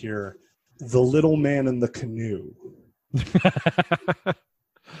down here, the little man in the canoe. Is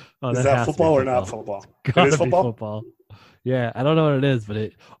that football or not football? It is football. Yeah, I don't know what it is, but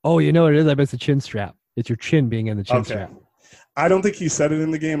you know what it is? I bet it's a chin strap. It's your chin being in the chin strap. I don't think he said it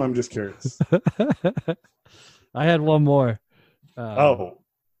in the game. I'm just curious. I had one more.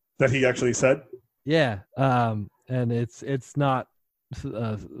 That he actually said? Yeah, and it's not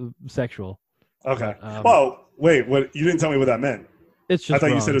sexual. Okay. Wait, what? You didn't tell me what that meant. It's just I thought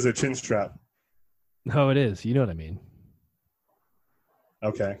wrong. You said it was a chin strap. No, it is. You know what I mean.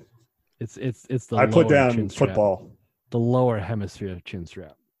 Okay. It's the I put down chin strap. football. The lower hemisphere chin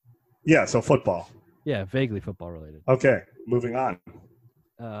strap. Yeah, so football. Yeah, vaguely football related. Okay, moving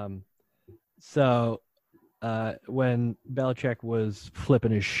on. So when Belichick was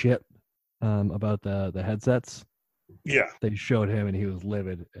flipping his shit about the headsets, they showed him and he was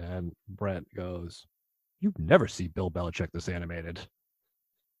livid. And Brent goes, "You never see Bill Belichick this animated,"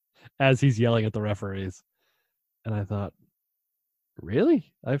 as he's yelling at the referees. And I thought,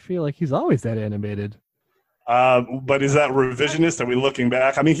 really? I feel like he's always that animated. But is that revisionist? Are we looking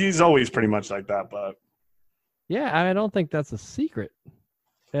back? I mean, he's always pretty much like that, but yeah, I don't think that's a secret.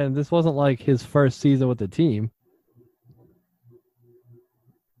 And this wasn't like his first season with the team.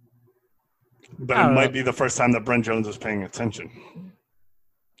 But it might be the first time that Brent Jones was paying attention.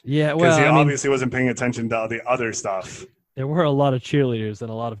 Yeah, because he obviously wasn't paying attention to the other stuff. There were a lot of cheerleaders and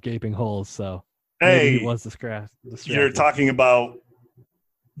a lot of gaping holes, so hey, he was distracted. You're talking about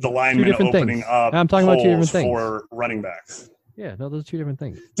the linemen opening up. I'm talking about two different things for running backs. Yeah, no, those are two different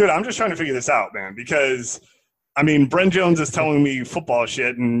things. Dude, I'm just trying to figure this out, man, because I mean, Brent Jones is telling me football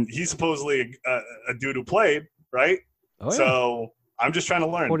shit, and he's supposedly a dude who played, right? Oh, yeah. So I'm just trying to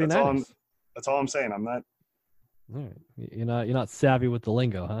learn. 49ers. That's all I'm saying. I'm not. All right. You're not savvy with the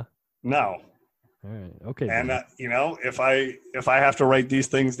lingo, huh? No. All right. Okay. And if I have to write these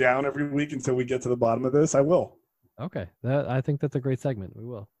things down every week until we get to the bottom of this, I will. Okay. I think that's a great segment. We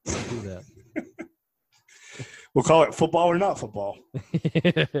will do that. We'll call it football or not football.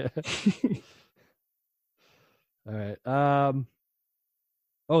 All right.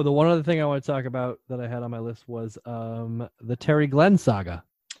 The one other thing I want to talk about that I had on my list was the Terry Glenn saga.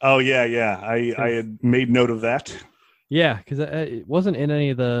 Oh yeah. I had made note of that. Yeah, because it wasn't in any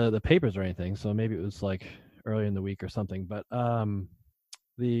of the papers or anything, so maybe it was like early in the week or something. But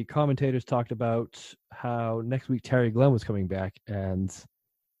the commentators talked about how next week Terry Glenn was coming back and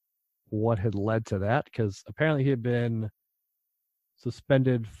what had led to that, because apparently he had been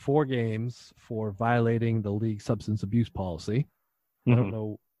suspended 4 games for violating the league substance abuse policy. I don't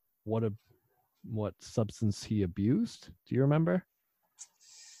know what substance he abused. Do you remember?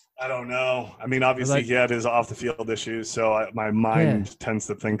 I don't know. I mean, obviously he had his off the field issues, so my mind tends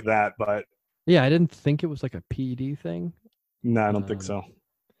to think that. But yeah, I didn't think it was like a PED thing. No, I don't think so.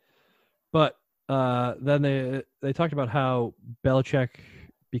 But then they talked about how Belichick,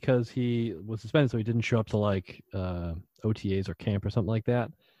 because he was suspended, so he didn't show up to like OTAs or camp or something like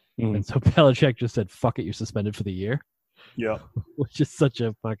that. And so Belichick just said, "Fuck it, you're suspended for the year." Yeah, which is such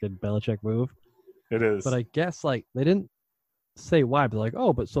a fucking Belichick move. It is. But I guess like they didn't say why, but like,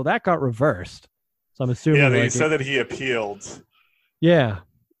 oh, but so that got reversed. So I'm assuming. Yeah, they said that he appealed. Yeah.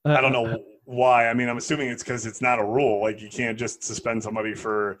 I don't know why. I mean, I'm assuming it's because it's not a rule. Like, you can't just suspend somebody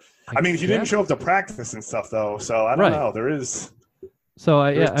for. I mean, he didn't show up to practice and stuff though, so I don't know. There is. So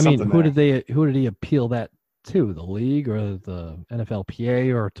I mean, who did he appeal that to? The league or the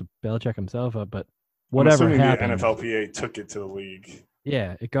NFLPA or to Belichick himself? But whatever happened, the NFLPA took it to the league.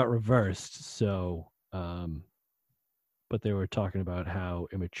 Yeah, it got reversed. So, but they were talking about how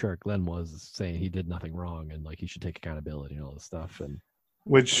immature Glenn was, saying he did nothing wrong and like he should take accountability and all this stuff. And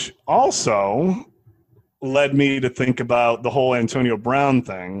which also led me to think about the whole Antonio Brown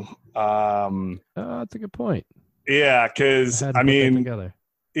thing. That's a good point. Yeah, because I mean,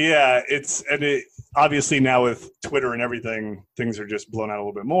 yeah, it obviously now with Twitter and everything, things are just blown out a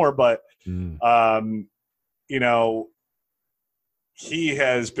little bit more. But you know, he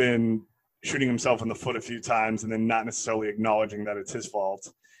has been shooting himself in the foot a few times and then not necessarily acknowledging that it's his fault.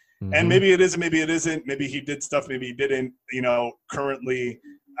 And maybe it is, maybe it isn't. Maybe he did stuff, maybe he didn't. You know, currently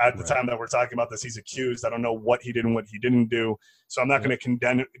at the time that we're talking about this, he's accused. I don't know what he did and what he didn't do. So I'm not going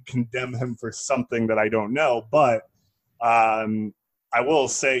to condemn him for something that I don't know. But I will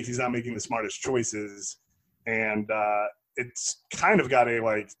say he's not making the smartest choices. And it's kind of got a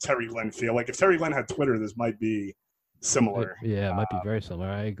like Terry Glenn feel. Like if Terry Glenn had Twitter, this might be similar. It might be very similar.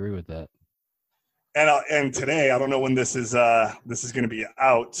 I agree with that. And today, I don't know when this is going to be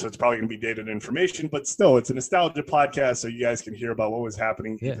out, so it's probably going to be dated information. But still, it's a nostalgia podcast, so you guys can hear about what was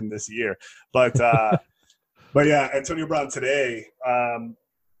happening even this year. But but yeah, Antonio Brown today.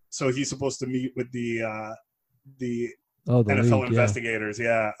 So he's supposed to meet with the NFL league, investigators,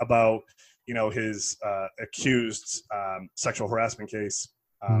 about his accused sexual harassment case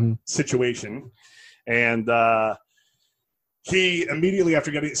situation, and. He immediately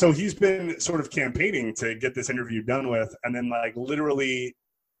after getting – so he's been sort of campaigning to get this interview done with, and then like literally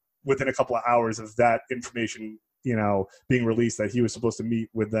within a couple of hours of that information, being released that he was supposed to meet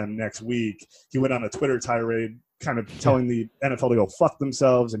with them next week, he went on a Twitter tirade kind of telling the NFL to go fuck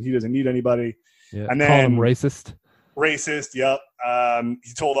themselves and he doesn't need anybody. Yeah, and then call him racist. Racist, yep.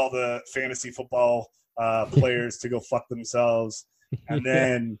 He told all the fantasy football players to go fuck themselves. And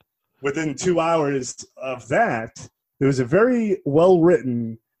then within 2 hours of that – there was a very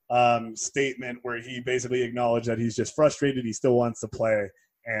well-written statement where he basically acknowledged that he's just frustrated. He still wants to play,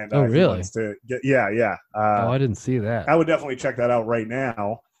 and really? He wants to get. Yeah. I didn't see that. I would definitely check that out right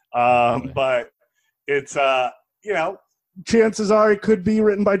now. But it's chances are it could be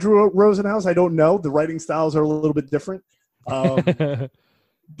written by Drew Rosenhaus. I don't know. The writing styles are a little bit different. But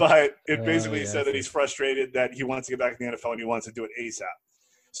it basically said that he's frustrated, that he wants to get back to the NFL and he wants to do it ASAP.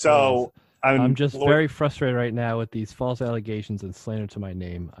 So. I'm just very frustrated right now with these false allegations and slander to my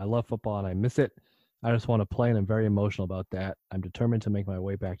name. I love football and I miss it. I just want to play and I'm very emotional about that. I'm determined to make my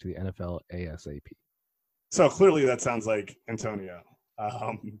way back to the NFL ASAP. So clearly that sounds like Antonio.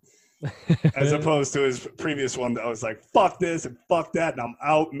 As opposed to his previous one that was like, fuck this and fuck that, and I'm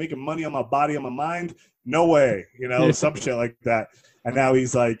out making money on my body, on my mind. No way, some shit like that. And now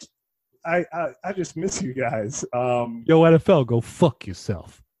he's like, I just miss you guys. Yo, NFL, go fuck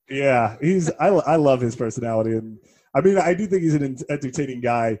yourself. Yeah, I love his personality, and I mean, I do think he's an entertaining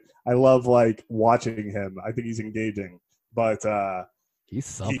guy. I love like watching him. I think he's engaging, but he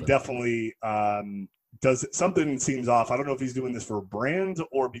definitely does something seems off. I don't know if he's doing this for a brand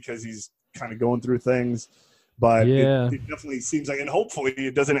or because he's kind of going through things, but it definitely seems like, and hopefully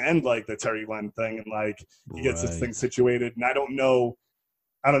it doesn't end like the Terry Glenn thing, and like he gets this thing situated. And I don't know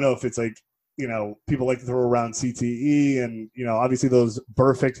if it's like. People like to throw around CTE and, obviously those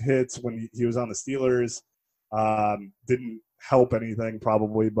perfect hits when he was on the Steelers didn't help anything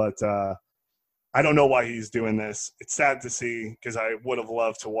probably, but I don't know why he's doing this. It's sad to see because I would have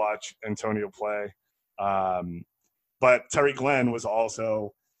loved to watch Antonio play. But Terry Glenn was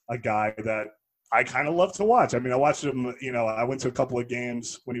also a guy that I kind of love to watch. I mean, I watched him, I went to a couple of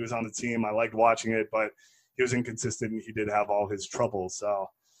games when he was on the team. I liked watching it, but he was inconsistent and he did have all his troubles. So,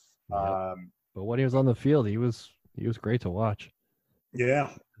 but when he was on the field, he was great to watch. Yeah.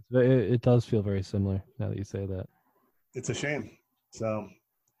 It does feel very similar now that you say that. It's a shame. So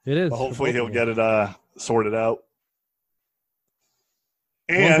it is. But hopefully he'll get it sorted out.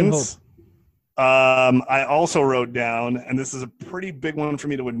 One And I also wrote down, and this is a pretty big one for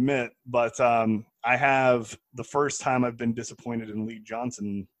me to admit, but I have the first time I've been disappointed in Lee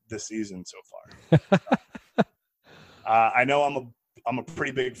Johnson this season so far. I know I'm a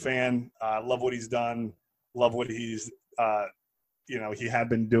pretty big fan. Love what he's done. Love what he's he had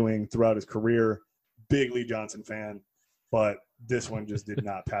been doing throughout his career. Big Lee Johnson fan, but this one just did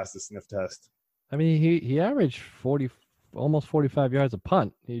not pass the sniff test. I mean, he averaged almost 45 yards a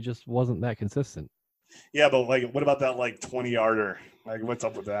punt. He just wasn't that consistent. Yeah, but what about that 20-yarder? What's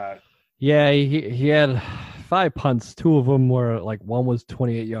up with that? Yeah, he had 5 punts. 2 of them were one was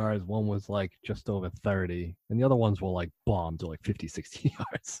 28 yards, one was just over 30, and the other ones were bombed to 50, 60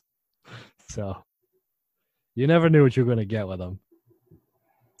 yards. So you never knew what you were going to get with him.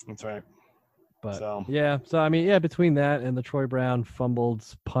 That's right. But so I mean, between that and the Troy Brown fumbled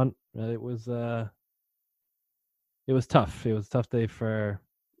punt, it was tough. It was a tough day for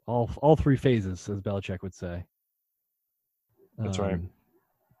all 3 phases, as Belichick would say. That's right.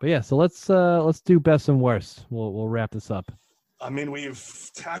 But yeah, so let's do best and worst. We'll wrap this up. I mean,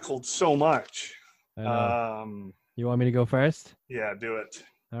 we've tackled so much. You want me to go first? Yeah, do it.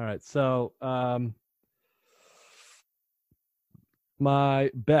 All right. So my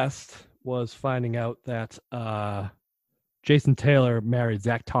best was finding out that Jason Taylor married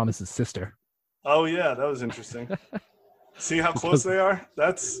Zach Thomas's sister. Oh yeah, that was interesting. See how close they are?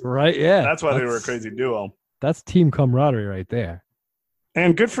 That's right. Yeah, that's why they were a crazy duo. That's team camaraderie right there.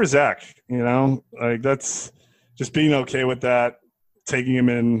 And good for Zach. That's just being okay with that, taking him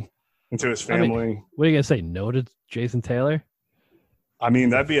into his family. I mean, what are you gonna say? No to Jason Taylor? I mean,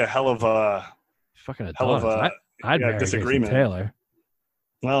 that'd be a hell of a I'd marry disagreement. Jason Taylor.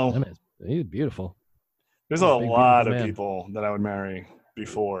 Well, he's beautiful. There's a lot of people that I would marry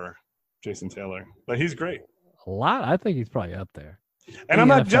before Jason Taylor, but he's great. A lot? I think he's probably up there. And I'm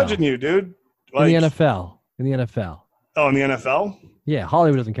not judging you, dude. In the NFL. Oh, in the NFL? Yeah,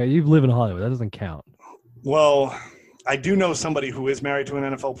 Hollywood doesn't count. You live in Hollywood. That doesn't count. Well, I do know somebody who is married to an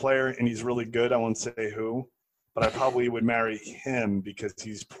NFL player, and he's really good. I won't say who, but I probably would marry him because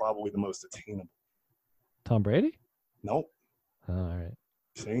he's probably the most attainable. Tom Brady? Nope. Oh, all right.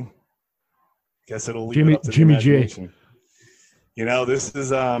 See? Guess it'll leave it up to Jimmy the imagination. J. This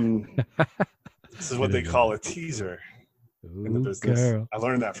is what they call a teaser in the business. Girl. I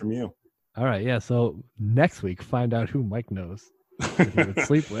learned that from you. All right, yeah. So next week, find out who Mike knows that he would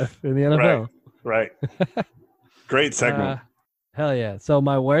sleep with in the NFL. Right. Great segment. Hell yeah. So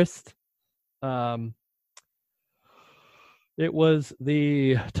my worst, it was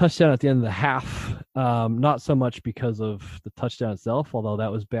the touchdown at the end of the half. Not so much because of the touchdown itself, although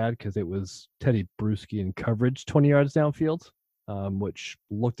that was bad because it was Teddy Bruschi in coverage 20 yards downfield, which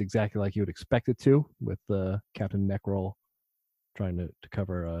looked exactly like you would expect it to, with Captain Neckroll trying to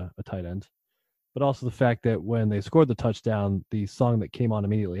cover a tight end. But also the fact that when they scored the touchdown, the song that came on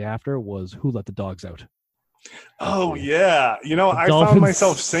immediately after was "Who Let the Dogs Out." Oh yeah, I found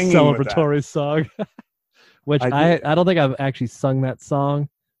myself singing celebratory song, which I don't think I've actually sung that song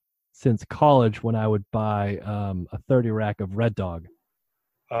since college when I would buy a 30 rack of Red Dog,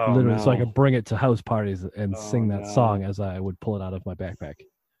 literally, so I could bring it to house parties and sing that song as I would pull it out of my backpack.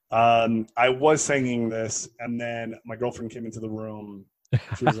 I was singing this, and then my girlfriend came into the room.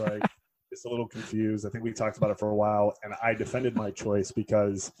 She was like, just a little confused. I think we talked about it for a while, and I defended my choice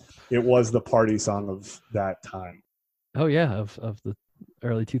because it was the party song of that time. Oh, yeah, of the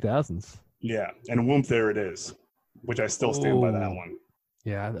early 2000s. Yeah, and Whoomp There It Is, which I still stand by that one.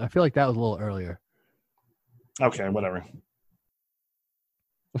 Yeah, I feel like that was a little earlier. Okay, whatever.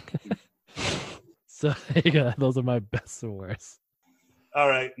 So, yeah, those are my best and worst. All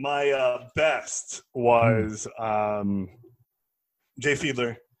right, my best was Jay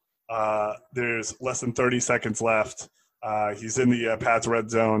Fiedler. There's less than 30 seconds left. He's in the Pats red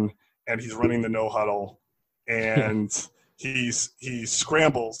zone, and he's running the no huddle, and he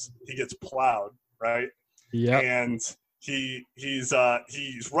scrambles. He gets plowed, right? Yeah. And he's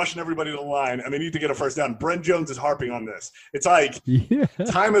rushing everybody to the line, and they need to get a first down. Brent Jones is harping on this. It's like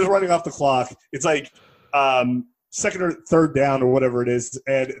time is running off the clock. It's like second or third down or whatever it is,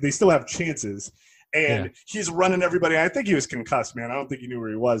 and they still have chances. And he's running everybody. I think he was concussed, man. I don't think he knew where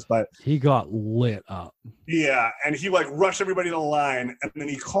he was, but he got lit up. Yeah, and he rushed everybody to the line, and then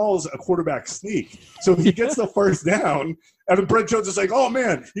he calls a quarterback sneak. So he gets the first down, and then Brent Jones is like, "Oh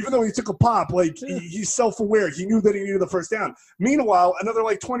man!" Even though he took a pop, he's self-aware. He knew that he needed the first down. Meanwhile, another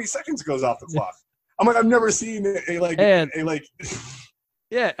 20 seconds goes off the clock. I'm like, I've never seen a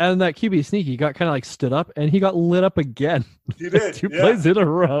Yeah, and that QB sneak, he got kind of like stood up, and he got lit up again. He did. 2 plays in a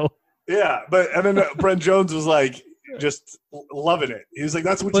row. Yeah, and then Brent Jones was like, just loving it. He was like,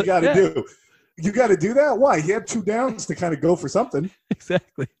 that's what you got to do. You got to do that? Why? He had 2 downs to kind of go for something.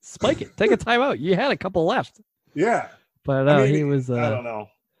 Exactly. Spike it. Take a timeout. You had a couple left. Yeah. But he was... I don't know.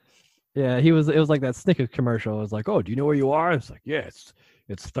 Yeah, it was like that Snickers commercial. It was like, oh, do you know where you are? It's like, yeah,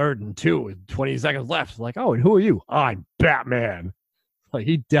 it's 3rd and 2 with 20 seconds left. It's like, oh, and who are you? I'm Batman. Like,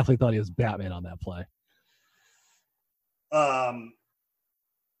 he definitely thought he was Batman on that play.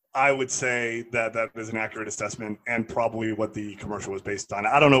 I would say that is an accurate assessment and probably what the commercial was based on.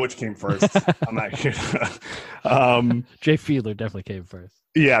 I don't know which came first. I'm not sure. Jay Fiedler definitely came first.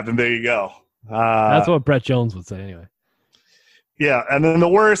 Yeah, then there you go. That's what Brett Jones would say anyway. Yeah, and then the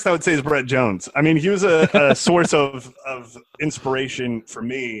worst I would say is Brett Jones. I mean, he was a source of inspiration for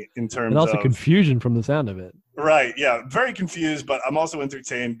me in terms of... And also confusion from the sound of it. Right, yeah. Very confused, but I'm also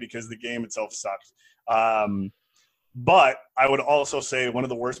entertained because the game itself sucked. But I would also say one of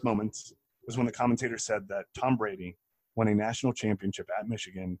the worst moments was when the commentator said that Tom Brady won a national championship at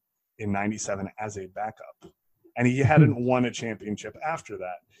Michigan in '97 as a backup. And he hadn't won a championship after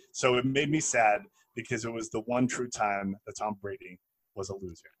that. So it made me sad because it was the one true time that Tom Brady was a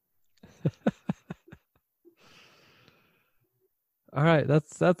loser. All right,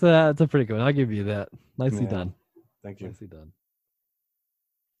 that's a pretty good one. I'll give you that. Nicely done. Thank you. Nicely done.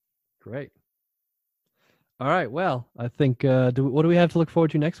 Great. All right. Well, I think what do we have to look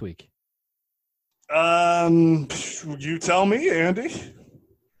forward to next week? You tell me, Andy.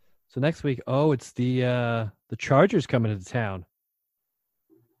 So next week, it's the Chargers coming into town.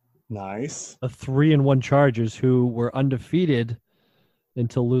 Nice. A 3-1 Chargers who were undefeated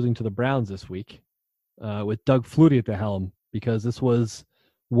until losing to the Browns this week, with Doug Flutie at the helm, because this was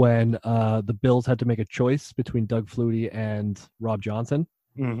when the Bills had to make a choice between Doug Flutie and Rob Johnson,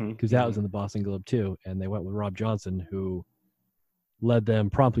 because that was in the Boston Globe too, and they went with Rob Johnson, who led them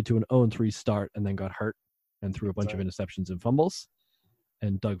promptly to an 0-3 start and then got hurt and threw a bunch of interceptions and fumbles.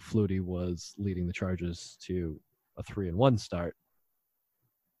 And Doug Flutie was leading the Chargers to a 3-1 start.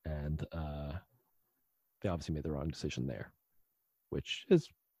 And they obviously made the wrong decision there, which is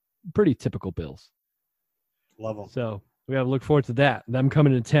pretty typical Bills. Love them. So we have to look forward to that. Them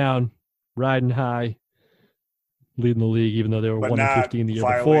coming to town, riding high, leading the league, even though they were 1-15 the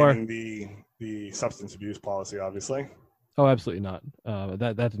year before. The substance abuse policy, obviously. Oh, absolutely not.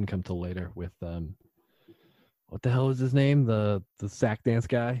 That didn't come till later with what the hell is his name? The sack dance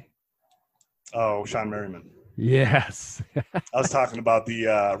guy. Oh, Sean Merriman. Yes. I was talking about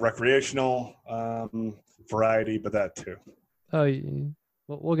the recreational variety, but that too. Oh,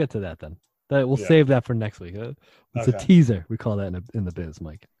 we'll get to that then. We'll save that for next week. It's a teaser. We call that in the biz,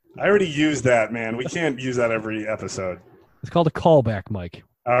 Mike. I already used that, man. We can't use that every episode. It's called a callback, Mike.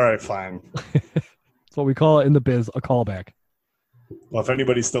 All right, fine. That's what we call it in the biz, a callback. Well, if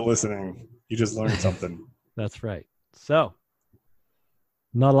anybody's still listening, you just learned something. That's right. So,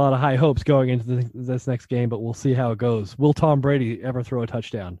 not a lot of high hopes going into this next game, but we'll see how it goes. Will Tom Brady ever throw a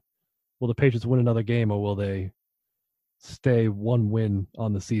touchdown? Will the Patriots win another game, or will they stay one win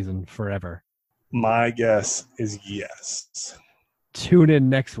on the season forever? My guess is yes. Tune in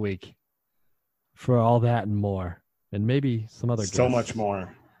next week for all that and more, and maybe some other guests. So much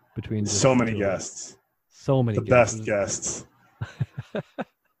more. Between so many guests. So many guests. The best guests.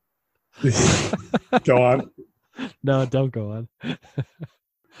 Go on. No, don't go on.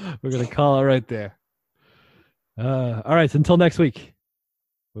 We're going to call it right there. All right. Until next week.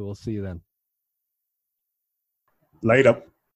 We will see you then. Later.